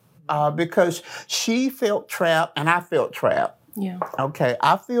about it. Because she felt trapped, and I felt trapped. Yeah. Okay,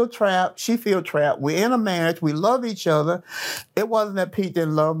 I feel trapped. She feel trapped. We're in a marriage. We love each other. It wasn't that Pete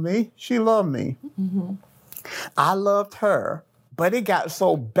didn't love me. She loved me. I loved her. But it got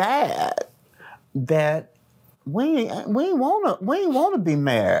so bad that we ain't wanna be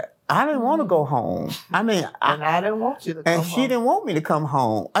married. I didn't want to go home. I mean, and I didn't want you to come home. And she didn't want me to come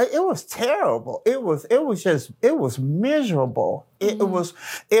home. It was terrible. It was miserable. It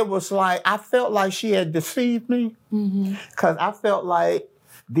was like, I felt like she had deceived me. Because I felt like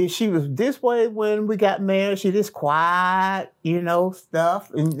She was this way when we got married. She just quiet,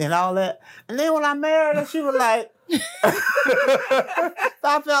 stuff and all that. And then when I married her, she was like,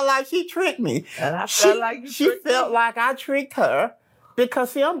 I felt like she tricked me. And I felt like she felt like I tricked her.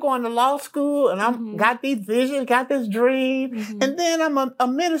 Because, see, I'm going to law school and I'm got these visions, got this dream. And then I'm a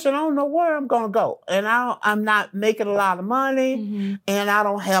minister and I don't know where I'm going to go. And I'm not making a lot of money. And I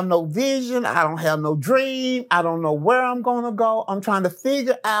don't have no vision. I don't have no dream. I don't know where I'm going to go. I'm trying to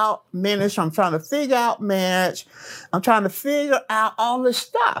figure out ministry. I'm trying to figure out marriage. I'm trying to figure out all this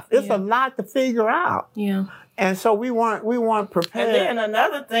stuff. It's a lot to figure out. Yeah. And so we weren't prepared. And then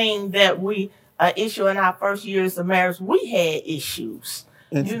another thing that issue in our first years of marriage, we had issues.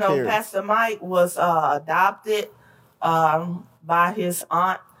 Insecurity. Pastor Mike was adopted by his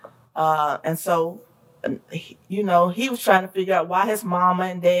aunt. And so, he was trying to figure out why his mama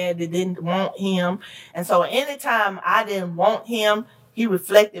and dad didn't want him. And so anytime I didn't want him, he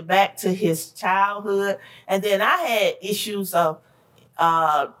reflected back to his childhood. And then I had issues of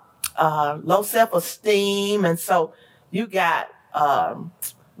low self-esteem. And so you got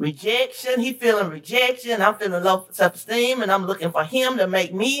rejection. He feeling rejection. I'm feeling low self-esteem, and I'm looking for him to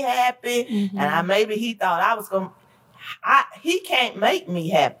make me happy. And maybe he thought I was he can't make me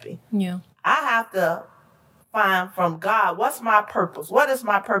happy. Yeah. I have to find from God, what's my purpose? What is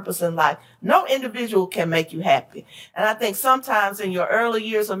my purpose in life? No individual can make you happy. And I think sometimes in your early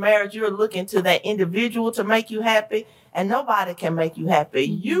years of marriage, you're looking to that individual to make you happy, and nobody can make you happy.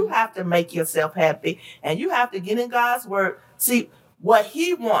 You have to make yourself happy, and you have to get in God's word. See, what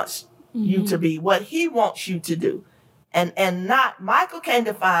he wants you to be, what he wants you to do. And not, Michael can't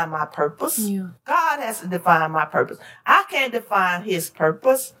define my purpose. Yeah. God has to define my purpose. I can't define his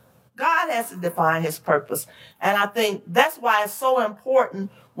purpose. God has to define his purpose. And I think that's why it's so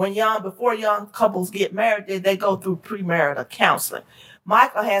important before young couples get married, that they go through premarital counseling.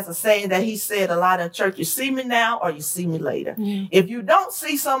 Michael has a saying that he said a lot in church: you see me now or you see me later. If you don't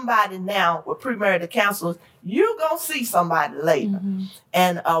see somebody now with premarital counselors, you gonna see somebody later.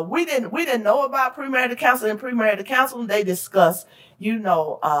 And we didn't know about premarital counseling. In premarital counseling, they discuss,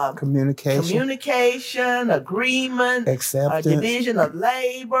 communication, agreement, acceptance, division of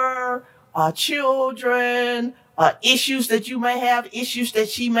labor, children, issues that you may have, issues that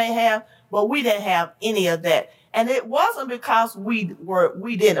she may have. But we didn't have any of that. And it wasn't because we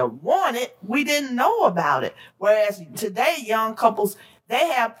didn't want it, we didn't know about it. Whereas today, young couples, they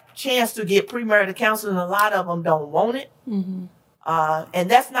have a chance to get premarital counseling. A lot of them don't want it. And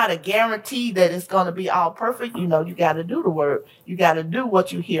that's not a guarantee that it's going to be all perfect. You got to do the work. You got to do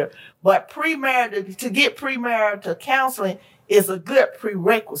what you hear. But to get premarital counseling is a good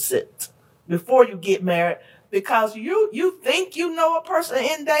prerequisite before you get married. Because you think you know a person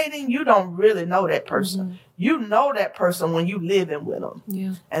in dating, you don't really know that person. You know that person when you living with them.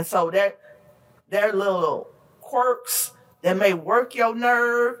 Yeah. And so their little quirks that may work your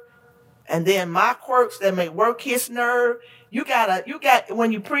nerve, and then my quirks that may work his nerve. You got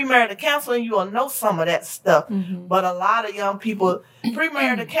when you premarital counseling, you will know some of that stuff. But a lot of young people,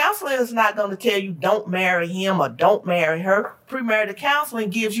 premarital counseling is not going to tell you don't marry him or don't marry her. Premarital counseling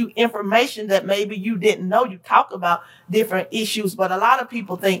gives you information that maybe you didn't know. You talk about different issues, but a lot of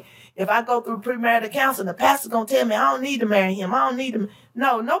people think, if I go through premarital counseling, the pastor's going to tell me I don't need to marry him. I don't need to.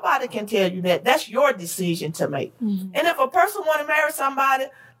 No, nobody can tell you that. That's your decision to make. And if a person want to marry somebody,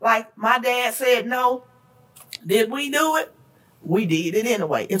 like my dad said no, did we do it? We did it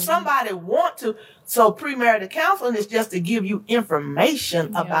anyway. If somebody want to, so premarital counseling is just to give you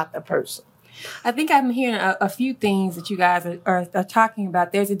information about the person. I think I'm hearing a few things that you guys are talking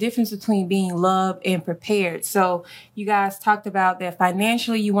about. There's a difference between being loved and prepared. So you guys talked about that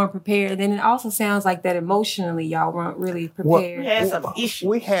financially you weren't prepared. And then it also sounds like that emotionally y'all weren't really prepared. We had some issues.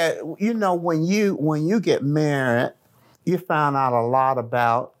 We had, when you get married, you find out a lot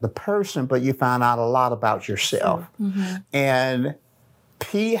about the person, but you find out a lot about yourself. And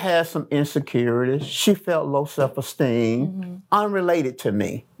P has some insecurities. She felt low self-esteem, unrelated to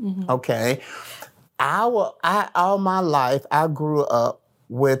me. Okay. All my life, I grew up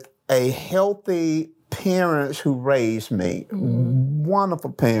with a healthy parents who raised me,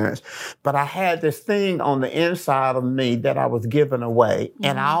 wonderful parents. But I had this thing on the inside of me that I was giving away.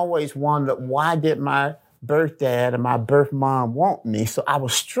 And I always wondered, why did my birth dad and my birth mom want me? So I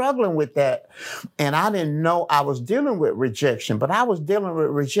was struggling with that. And I didn't know I was dealing with rejection, but I was dealing with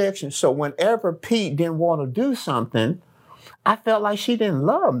rejection. So whenever Pete didn't want to do something, I felt like she didn't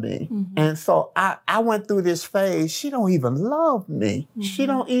love me. And so I went through this phase. She don't even love me. She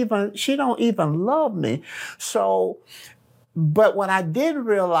don't even love me. So, but what I did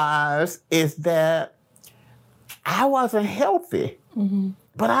realize is that I wasn't healthy.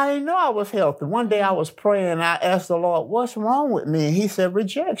 But I didn't know I was healthy. One day I was praying, I asked the Lord, what's wrong with me? And he said,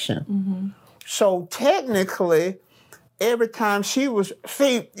 rejection. So technically, every time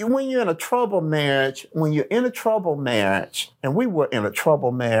when you're in a troubled marriage, and we were in a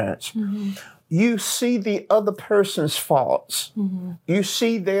troubled marriage, you see the other person's faults. You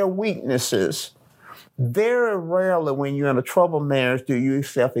see their weaknesses. Very rarely when you're in a troubled marriage do you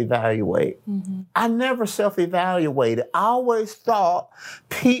self-evaluate. I never self-evaluated. I always thought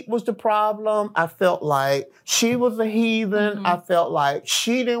Pete was the problem. I felt like she was a heathen. I felt like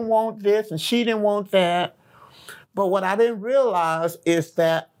she didn't want this and she didn't want that. But what I didn't realize is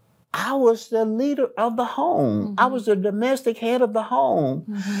that I was the leader of the home. I was the domestic head of the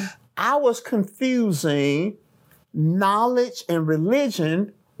home. I was confusing knowledge and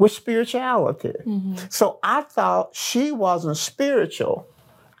religion with spirituality. So I thought she wasn't spiritual.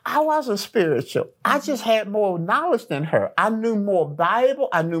 I wasn't spiritual. I just had more knowledge than her. I knew more Bible.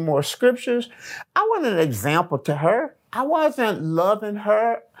 I knew more scriptures. I wasn't an example to her. I wasn't loving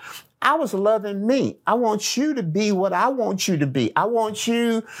her. I was loving me. I want you to be what I want you to be. I'm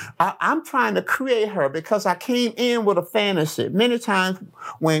trying to create her because I came in with a fantasy. Many times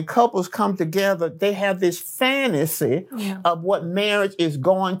when couples come together, they have this fantasy of what marriage is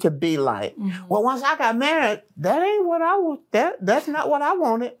going to be like. Well, once I got married, that ain't what I want. That's not what I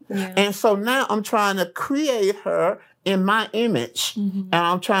wanted. And so now I'm trying to create her in my image, and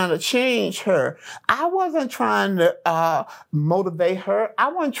I'm trying to change her. I wasn't trying to motivate her.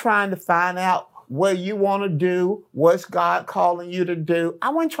 I wasn't trying to find out what you want to do, what's God calling you to do. I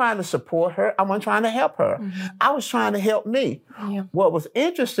wasn't trying to support her. I wasn't trying to help her. I was trying to help me. What was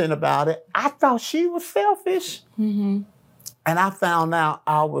interesting about it, I thought she was selfish, and I found out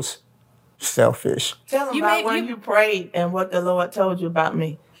I was selfish. Tell them about when you prayed and what the Lord told you about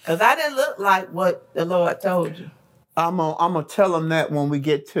me, because I didn't look like what the Lord told you. I'm gonna tell them that when we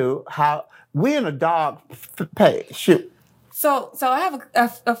get to how we're in a dog pay. Shoot. So I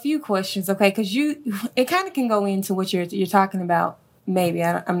have a few questions, okay? Because it kind of can go into what you're talking about. Maybe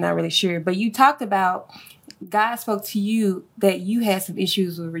I'm not really sure, but you talked about God spoke to you that you had some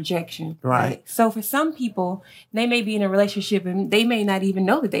issues with rejection, right? So for some people, they may be in a relationship and they may not even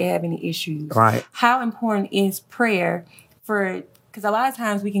know that they have any issues, right? How important is prayer for? Because a lot of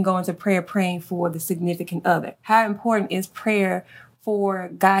times we can go into prayer praying for the significant other. How important is prayer for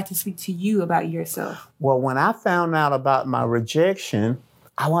God to speak to you about yourself? Well, when I found out about my rejection,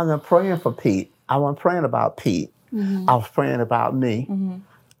 I wasn't praying for Pete. I wasn't praying about Pete. I was praying about me. And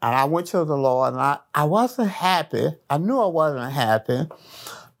I went to the Lord, and I wasn't happy. I knew I wasn't happy.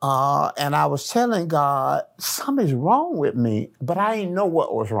 And I was telling God, something's wrong with me. But I didn't know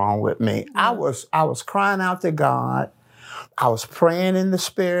what was wrong with me. I was crying out to God. I was praying in the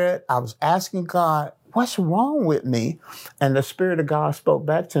Spirit. I was asking God, what's wrong with me? And the Spirit of God spoke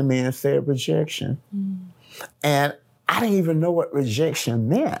back to me and said, rejection. And I didn't even know what rejection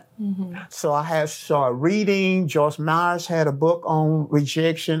meant. So I started reading. Joyce Myers had a book on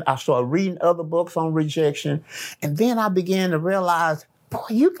rejection. I started reading other books on rejection. And then I began to realize, boy,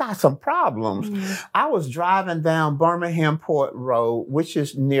 you got some problems. I was driving down Birmingham Port Road, which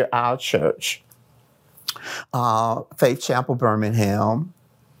is near our church. Faith Chapel, Birmingham.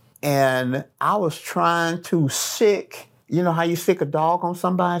 And I was trying to sick, you know how you sick a dog on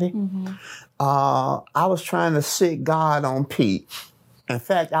somebody? I was trying to sick God on Pete. In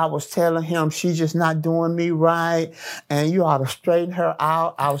fact, I was telling him she's just not doing me right, and you ought to straighten her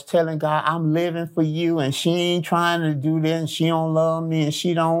out. I was telling God, I'm living for you, and she ain't trying to do this, and she don't love me, and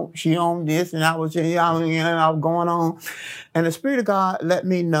she on this, and I was going on. And the Spirit of God let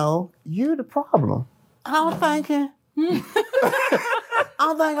me know, you're the problem. I was thinking,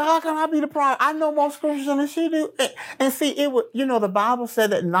 how can I be the problem? I know more scriptures than she do. And see, it would, the Bible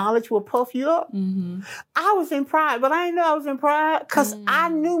said that knowledge will puff you up. I was in pride, but I didn't know I was in pride because I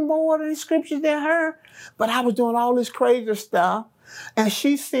knew more than scriptures than her. But I was doing all this crazy stuff. And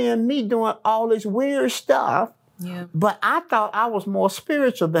she's seeing me doing all this weird stuff. Yeah. But I thought I was more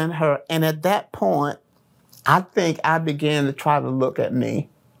spiritual than her. And at that point, I think I began to try to look at me.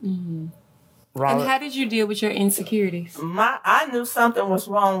 And how did you deal with your insecurities? I knew something was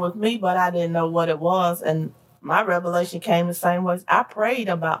wrong with me, but I didn't know what it was. And my revelation came the same way. I prayed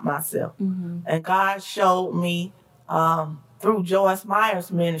about myself. And God showed me through Joyce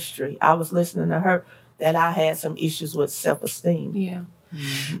Myers' ministry, I was listening to her, that I had some issues with self-esteem. Yeah.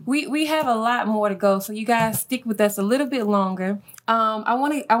 We have a lot more to go, so you guys stick with us a little bit longer. I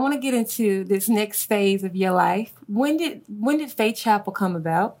want to get into this next phase of your life. When did Faith Chapel come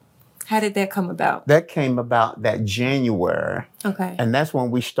about? How did that come about? That came about that January. Okay. And that's when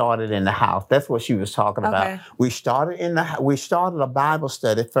we started in the house. That's what she was talking about. Okay. We started a Bible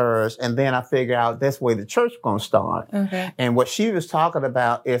study first, and then I figured out that's where the church going to start. Okay. And what she was talking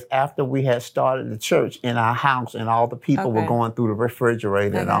about is after we had started the church in our house, and all the people were going through the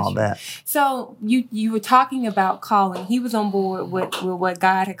refrigerator and all that. So you were talking about calling. He was on board with what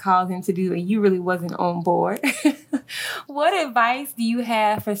God had called him to do, and you really wasn't on board. What advice do you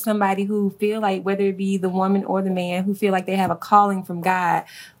have for somebody who feel like, whether it be the woman or the man, who feel like they have a calling from God,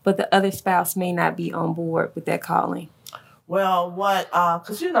 but the other spouse may not be on board with that calling? Well,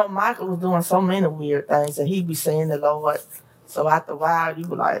 because Michael was doing so many weird things, and he'd be saying the Lord. So after a while, you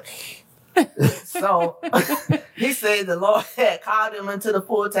were like, so he said the Lord had called him into the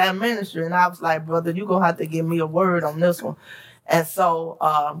full-time ministry, and I was like, brother, you're going to have to give me a word on this one. And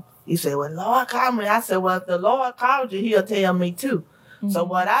so he said, well, Lord called me. I said, well, if the Lord called you, he'll tell me too. Mm-hmm. So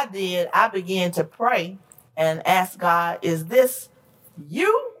what I did, I began to pray and ask God, is this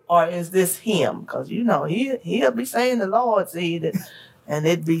you or is this him? Because, he'll be saying the Lord said it, and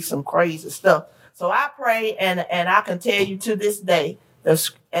it'd be some crazy stuff. So I prayed, and I can tell you to this day,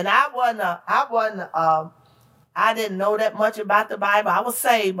 and I didn't know that much about the Bible. I was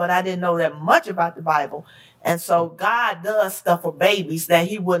saved, but I didn't know that much about the Bible. And so God does stuff for babies that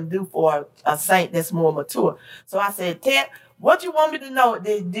he wouldn't do for a saint that's more mature. So I said, Ted, what you want me to know?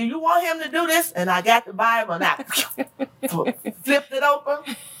 Do you want him to do this? And I got the Bible and I flipped it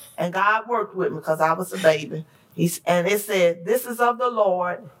open, and God worked with me because I was a baby. And it said, this is of the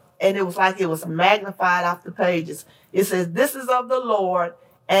Lord. And it was like it was magnified off the pages. It says, this is of the Lord,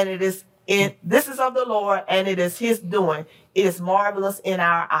 and this is of the Lord, and it is his doing. It is marvelous in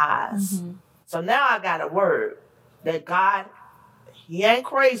our eyes. Mm-hmm. So now I got a word that God, he ain't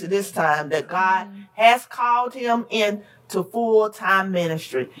crazy this time, that God has called him into full-time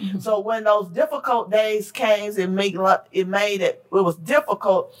ministry. Mm-hmm. So when those difficult days came, it was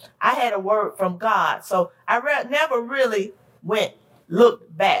difficult. I had a word from God. So I never really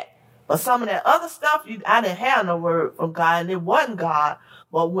looked back. But some of that other stuff, I didn't have no word from God, and it wasn't God.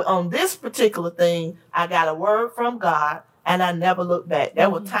 But on this particular thing, I got a word from God, and I never looked back. There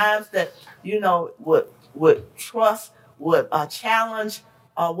were times that, would trust, would challenge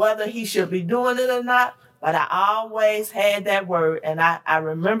whether he should be doing it or not. But I always had that word, and I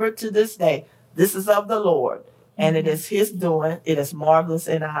remember to this day, this is of the Lord, and it is his doing. It is marvelous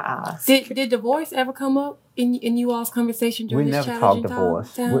in our eyes. Did divorce ever come up in you all's conversation during this challenging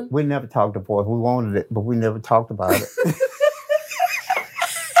time? We never talked divorce. We wanted it, but we never talked about it.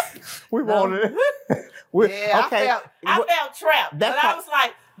 We wanted it. I felt trapped. But I was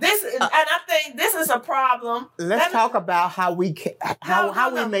like, this is, and I think this is a problem. Let's talk about how we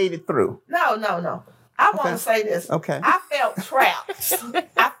made it through. No. I want to say this. Okay. I felt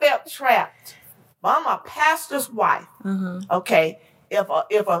trapped. But I'm a pastor's wife. Mm-hmm. Okay. If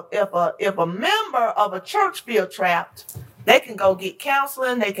a member of a church feel trapped, they can go get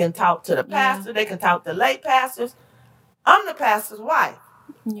counseling. They can talk to the pastor. Yeah. They can talk to lay pastors. I'm the pastor's wife.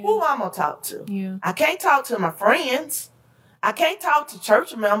 Yeah. Who I'm going to talk to? Yeah. I can't talk to my friends. I can't talk to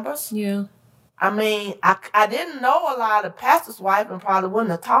church members. Yeah. I mean, I didn't know a lot of pastor's wife and probably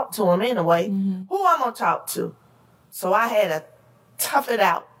wouldn't have talked to them anyway. Mm-hmm. Who I'm going to talk to? So I had to tough it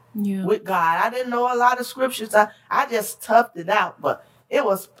out with God. I didn't know a lot of scriptures. I just toughed it out. But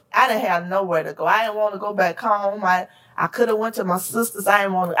I didn't have nowhere to go. I didn't want to go back home. I could have went to my sister's. I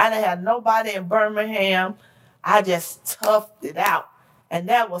didn't have nobody in Birmingham. I just toughed it out. And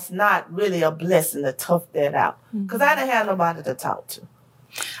that was not really a blessing to tough that out. Because I didn't have nobody to talk to.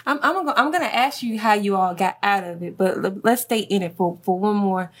 I'm going to ask you how you all got out of it, but let's stay in it for one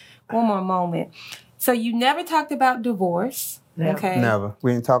more moment. So you never talked about divorce. Never. Okay. Never.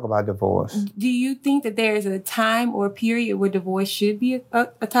 We didn't talk about divorce. Do you think that there is a time or period where divorce should be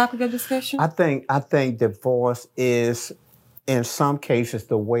a topic of discussion? I think divorce is, in some cases,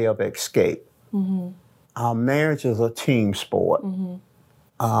 the way of escape. Mm-hmm. Marriage is a team sport.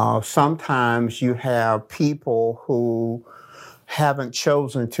 Mm-hmm. Sometimes you have people who haven't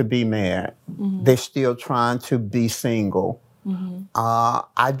chosen to be married. Mm-hmm. They're still trying to be single. Mm-hmm.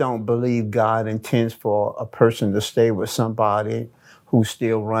 I don't believe God intends for a person to stay with somebody who's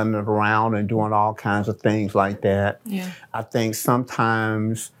still running around and doing all kinds of things like that. Yeah. I think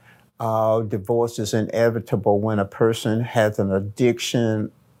sometimes divorce is inevitable when a person has an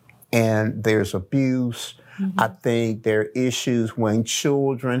addiction and there's abuse. Mm-hmm. I think there are issues when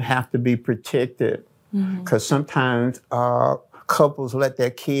children have to be protected because sometimes couples let their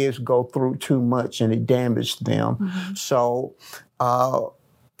kids go through too much and it damaged them. Mm-hmm. So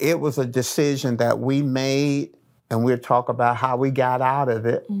it was a decision that we made, and we'll talk about how we got out of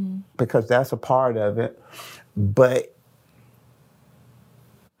it, because that's a part of it. But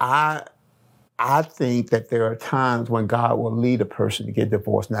I think that there are times when God will lead a person to get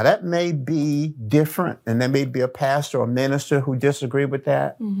divorced. Now, that may be different, and there may be a pastor or minister who disagree with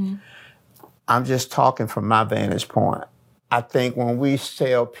that. I'm just talking from my vantage point. I think when we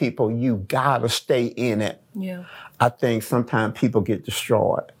tell people, you gotta stay in it, I think sometimes people get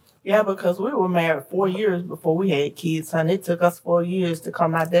destroyed. Yeah, because we were married 4 years before we had kids, honey. It took us 4 years to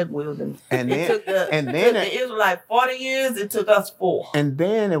come out that wilderness. And It then, took the and then, Israelites 40 years. It took us 4. and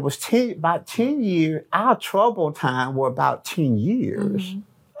then it was about 10 years. Our trouble time were about 10 years.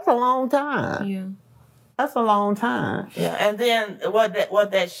 That's a long time. Yeah. That's a long time. Yeah, and then what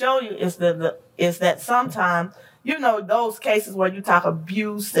that show you is that sometimes, you know, those cases where you talk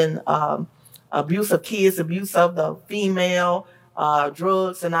abuse and abuse of kids, abuse of the female,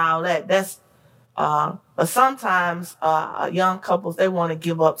 drugs and all that. That's but sometimes young couples, they want to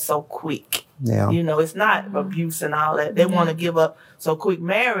give up so quick. Yeah. You know, it's not abuse and all that. They want to give up so quick.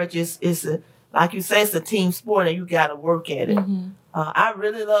 Marriage is like you say, it's a team sport, and you got to work at it. I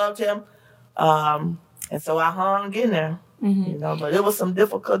really loved him, and so I hung in there. You know, but it was some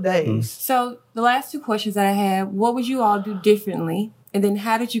difficult days. So the last 2 questions that I had, what would you all do differently? And then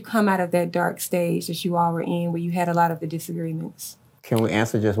how did you come out of that dark stage that you all were in where you had a lot of the disagreements? Can we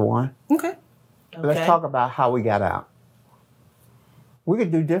answer just one? Okay. Let's talk about how we got out. We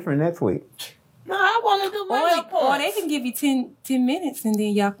could do different next week. No, I want to do my Or points. they can give you 10 minutes and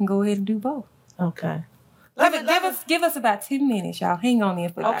then y'all can go ahead and do both. Okay. Give us about 10 minutes, y'all. Hang on there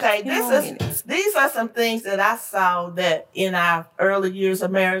for about Okay, 10 more minutes. these are some things that I saw that in our early years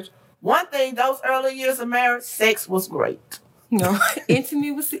of marriage. One thing, those early years of marriage, sex was great. No,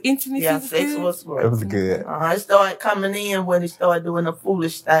 intimacy was Sex good. was great. It was good. It started coming in when he started doing the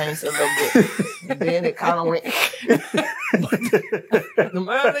foolish things a little bit. And then it kind of went. The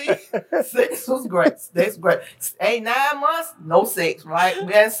early sex was great. Sex great. 8, 9 months, no sex, right?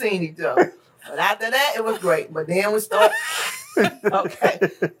 We hadn't seen each other. But after that, it was great. But then we started. Okay.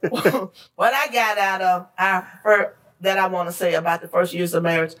 What I got out of our first, that I want to say about the first years of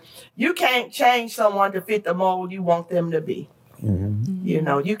marriage, you can't change someone to fit the mold you want them to be. You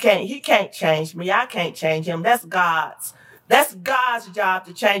know, he can't change me. I can't change him. That's God's job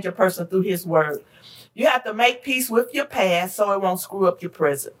to change a person through his word. You have to make peace with your past so it won't screw up your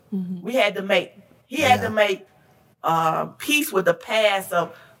present. He had to make peace with the past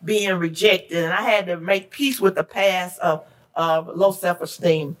of being rejected, and I had to make peace with the past of low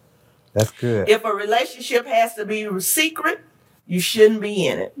self-esteem. That's good. If a relationship has to be secret, you shouldn't be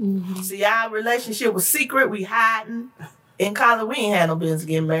in it. See, our relationship was secret. We hiding. In college, we ain't had no business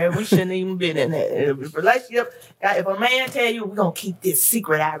getting married. We shouldn't even been in that relationship. If a man tell you, we're going to keep this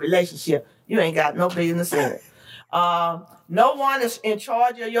secret, our relationship, you ain't got no business in it. No one is in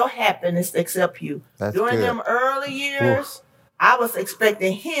charge of your happiness except you. That's During good. them early years, I was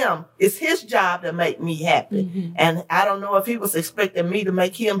expecting him. It's his job to make me happy. And I don't know if he was expecting me to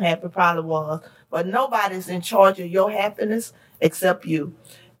make him happy, probably was. But nobody's in charge of your happiness except you.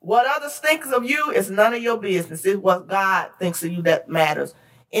 What others think of you is none of your business. It's what God thinks of you that matters.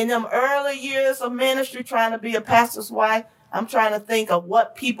 In them early years of ministry, trying to be a pastor's wife, I'm trying to think of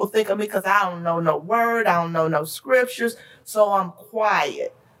what people think of me because I don't know no word. I don't know no scriptures. So I'm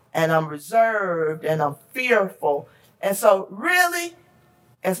quiet and I'm reserved and I'm fearful. And so really,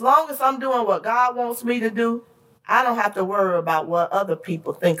 as long as I'm doing what God wants me to do, I don't have to worry about what other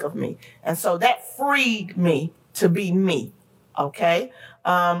people think of me. And so that freed me to be me. Okay?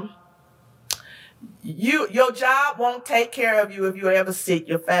 Your job won't take care of you if you're ever sick.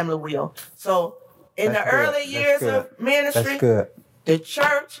 Your family will. So in the early years of ministry, the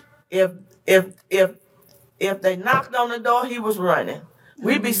church, if they knocked on the door, he was running.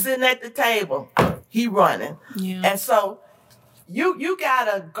 We'd be sitting at the table, he running. Yeah. And so you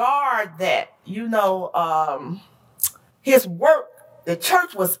gotta guard that. You know, his work, the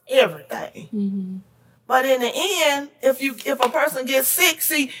church was everything. But in the end, if a person gets sick,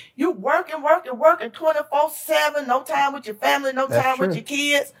 see, you working 24/7, no time with your family, no time with your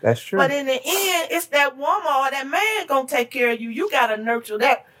kids. That's true. But in the end, it's that woman or that man gonna take care of you. You gotta nurture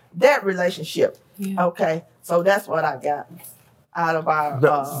that relationship. Yeah. Okay, so that's what I got out of our.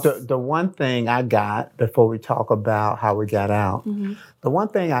 The one thing I got before we talk about how we got out, the one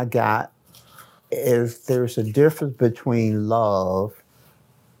thing I got is there's a difference between love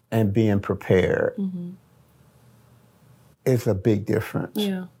and being prepared. It's a big difference.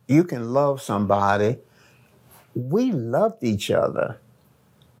 Yeah. You can love somebody. We loved each other.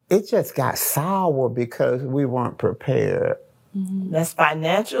 It just got sour because we weren't prepared. That's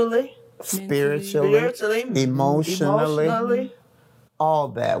financially. spiritually, emotionally, all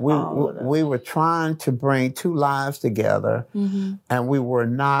that. We were trying to bring two lives together, and we were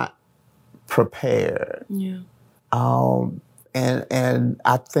not prepared. Yeah. And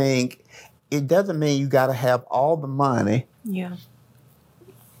I think it doesn't mean you got to have all the money. Yeah.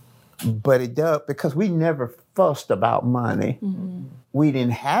 But it does, because we never fussed about money. We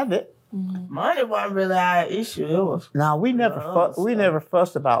didn't have it. Money wasn't really our issue. It was. No, we never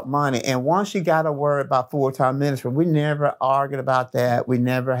fussed about money. And once you got to worry about full-time ministry, we never argued about that. We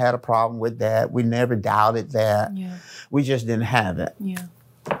never had a problem with that. We never doubted that. Yeah. We just didn't have it. Yeah.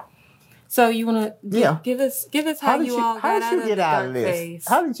 So you want to give us how you all got out of the dark phase?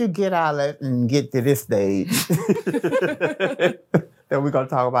 How did you get out of it and get to this stage that we're going to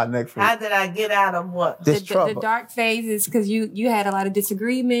talk about next week? How did I get out of what? This trouble. The dark phase is because you had a lot of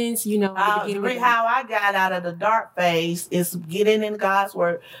disagreements, at the beginning. How I got out of the dark phase is getting in God's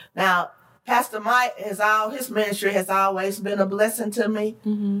word. Now, Pastor Mike his ministry has always been a blessing to me.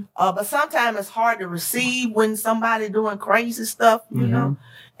 But sometimes it's hard to receive when somebody doing crazy stuff, you know.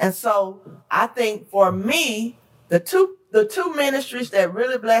 And so I think for me, the two ministries that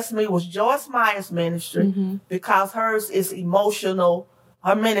really blessed me was Joyce Meyer's ministry, because hers is emotional.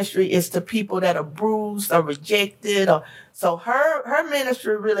 Her ministry is to people that are bruised or rejected. So her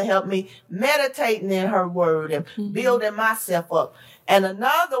ministry really helped me meditating in her word and building myself up. And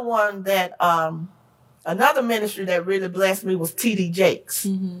another one that, another ministry that really blessed me was T.D. Jakes.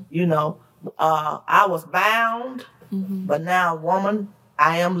 I was bound, but now, woman,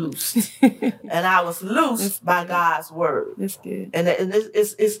 I am loose. And I was loosed by God's word. That's good. And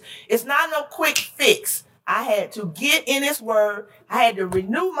it's not no quick fix. I had to get in his word. I had to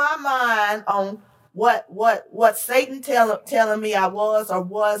renew my mind on what Satan telling me I was or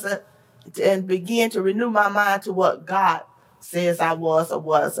wasn't, and begin to renew my mind to what God says I was or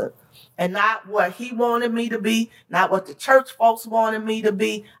wasn't. And not what he wanted me to be, not what the church folks wanted me to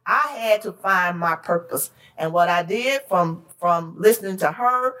be. I had to find my purpose. And what I did from listening to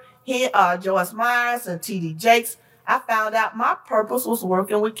her, Joyce Myers and T.D. Jakes, I found out my purpose was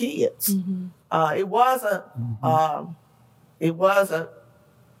working with kids. It wasn't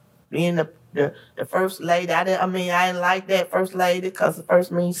being the first lady. I didn't like that first lady, because the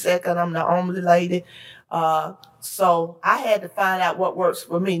first means second. I'm the only lady. So I had to find out what works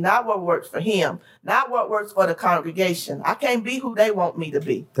for me, not what works for him, not what works for the congregation. I can't be who they want me to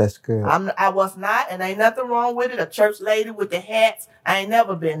be. That's good. I was not, and ain't nothing wrong with it. A church lady with the hats, I ain't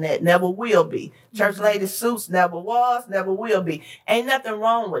never been that, never will be. Church lady suits, never was, never will be. Ain't nothing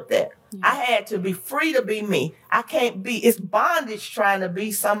wrong with that. I had to be free to be me. I can't be, it's bondage trying to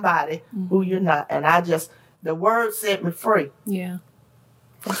be somebody who you're not. And the word set me free. Yeah.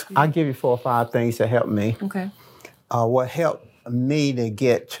 I'll give you 4 or 5 things that helped me. Okay. What helped me to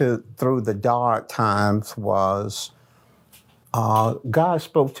get through the dark times was God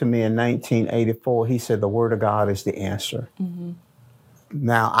spoke to me in 1984. He said, the word of God is the answer.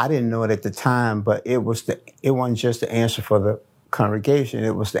 Now, I didn't know it at the time, but it wasn't just the answer for the congregation.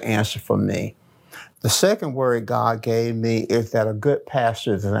 It was the answer for me. The second word God gave me is that a good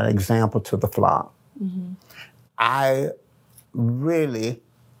pastor is an example to the flock. I really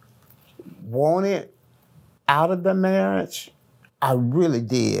wanted out of the marriage. I really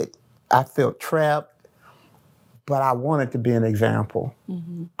did. I felt trapped, but I wanted to be an example.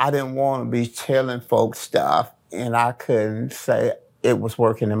 I didn't want to be telling folks stuff and I couldn't say it was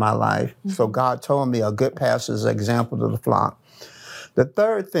working in my life. So God told me a good pastor is an example to the flock. The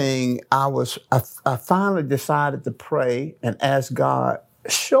third thing, I finally decided to pray and ask God,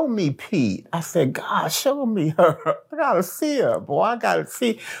 show me Pete. I said, God, show me her. I got to see her, boy. I got to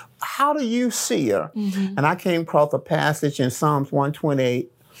see. How do you see her? And I came across a passage in Psalms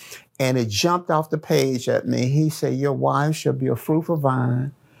 128, and it jumped off the page at me. He said, your wife shall be a fruitful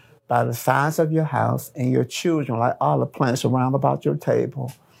vine by the sides of your house, and your children like olive plants around about your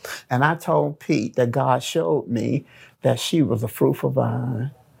table. And I told Pete that God showed me that she was a fruitful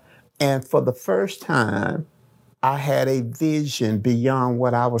vine. And for the first time, I had a vision beyond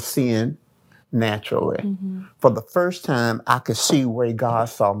what I was seeing naturally. For the first time, I could see where God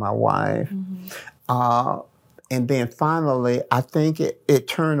saw my wife. And then finally, I think it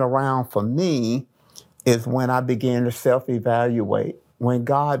turned around for me is when I began to self-evaluate. When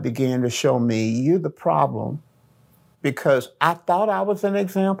God began to show me, you're the problem. Because I thought I was an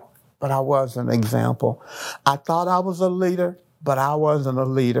example, but I wasn't an example. I thought I was a leader, but I wasn't a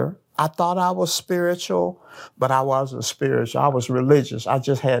leader. I thought I was spiritual, but I wasn't spiritual. I was religious. I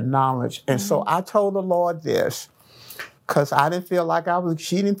just had knowledge. And so I told the Lord this, Because I didn't feel like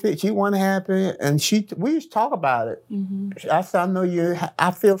she wasn't happy. And we used to talk about it. I said,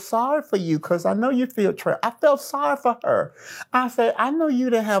 I feel sorry for you because I know you feel trapped. I felt sorry for her. I said, I know you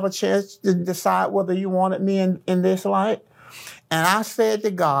didn't have a chance to decide whether you wanted me in this light. And I said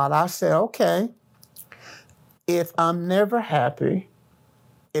to God, I said, okay, if I'm never happy,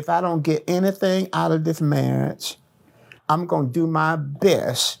 if I don't get anything out of this marriage, I'm going to do my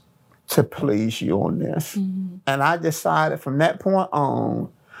best to please you on this. And I decided from that point on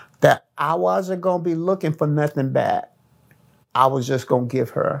that I wasn't going to be looking for nothing back. I was just going to give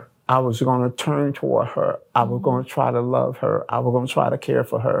her. I was going to turn toward her. I was going to try to love her. I was going to try to care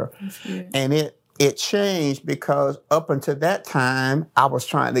for her. And it changed because up until that time, I was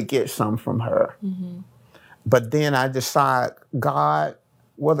trying to get some from her. But then I decided, God,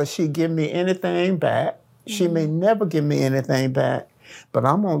 whether she give me anything back, she may never give me anything back, but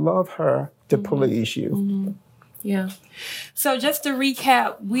I'm going to love her to please you. Yeah. So just to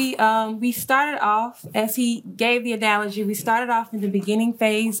recap, we started off, as he gave the analogy, we started off in the beginning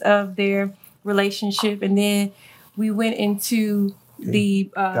phase of their relationship, and then we went into the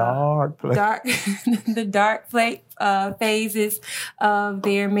dark phases of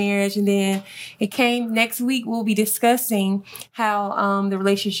their marriage. And then it came next week, we'll be discussing how the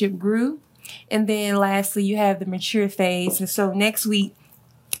relationship grew. And then lastly, you have the mature phase. And so next week,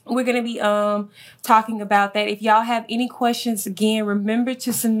 we're going to be talking about that. If y'all have any questions, again, remember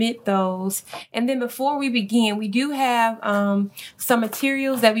to submit those. And then before we begin, we do have some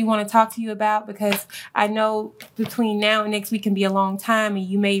materials that we want to talk to you about, because I know between now and next week can be a long time, and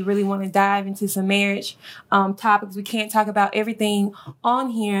you may really want to dive into some marriage topics. We can't talk about everything on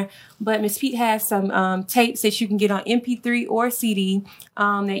here, but Ms. Pete has some tapes that you can get on MP3 or CD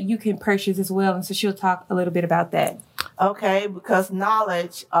that you can purchase as well. And so she'll talk a little bit about that. Okay, because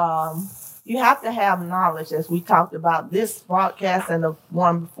knowledge, you have to have knowledge, as we talked about this broadcast and the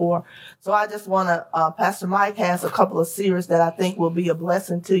one before. So I just want to, Pastor Mike has a couple of series that I think will be a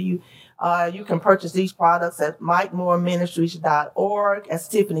blessing to you. You can purchase these products at MikeMooreMinistries.org, as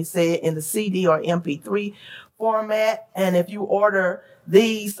Tiffany said, in the CD or MP3 format. And if you order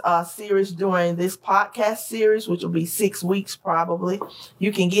these series during this podcast series, which will be 6 weeks probably,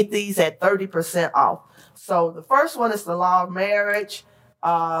 you can get these at 30% off. So the first one is the law of marriage.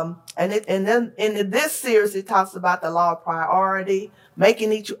 And then in this series, it talks about the law of priority,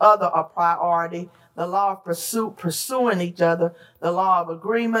 making each other a priority, the law of pursuing each other, the law of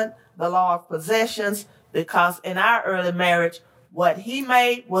agreement, the law of possessions, because in our early marriage, what he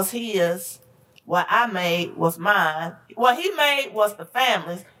made was his, what I made was mine. What he made was the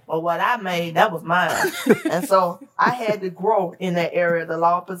family's, but what I made, that was mine. And so I had to grow in that area, the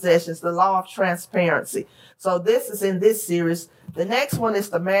law of possessions, the law of transparency. So this is in this series. The next one is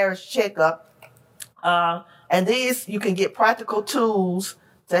the marriage checkup. And these, you can get practical tools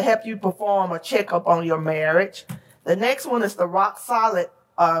to help you perform a checkup on your marriage. The next one is the rock solid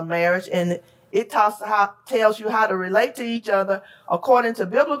marriage. And it tells you how to relate to each other according to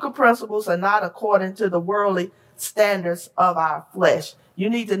biblical principles and not according to the worldly standards of our flesh. You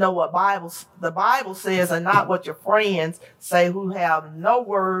need to know what the Bible says and not what your friends say who have no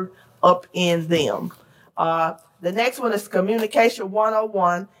word up in them. The next one is Communication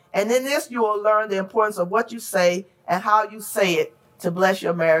 101. And in this, you will learn the importance of what you say and how you say it to bless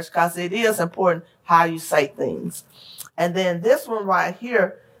your marriage, because it is important how you say things. And then this one right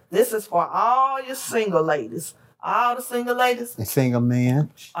here, this is for all your single ladies. All the single ladies. And single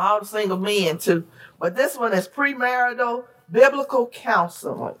men. All the single men, too. But this one is premarital biblical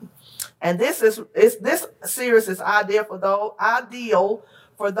counseling. And this series is ideal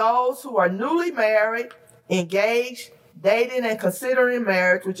for those who are newly married, engaged, dating, and considering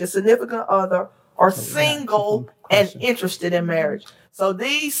marriage with your significant other, or single and interested in marriage. So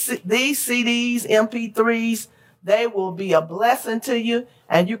these CDs, MP3s, they will be a blessing to you,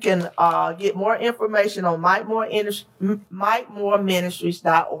 and you can get more information on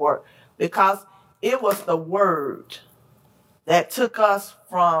MikeMooreMinistries.org, because it was the word that took us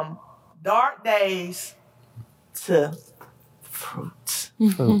from dark days to fruit.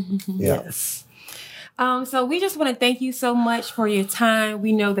 Yes. So we just want to thank you so much for your time.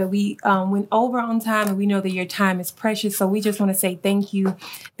 We know that we went over on time, and we know that your time is precious. So we just want to say thank you.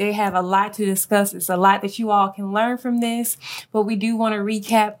 They have a lot to discuss. It's a lot that you all can learn from this. But we do want to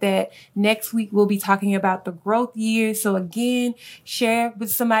recap that next week we'll be talking about the growth years. So again, share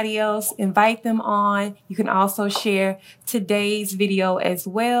with somebody else, invite them on. You can also share today's video as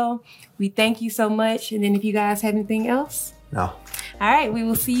well. We thank you so much. And then if you guys have anything else? No. All right. We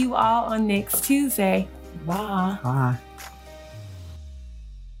will see you all on next Tuesday. Bye. Bye.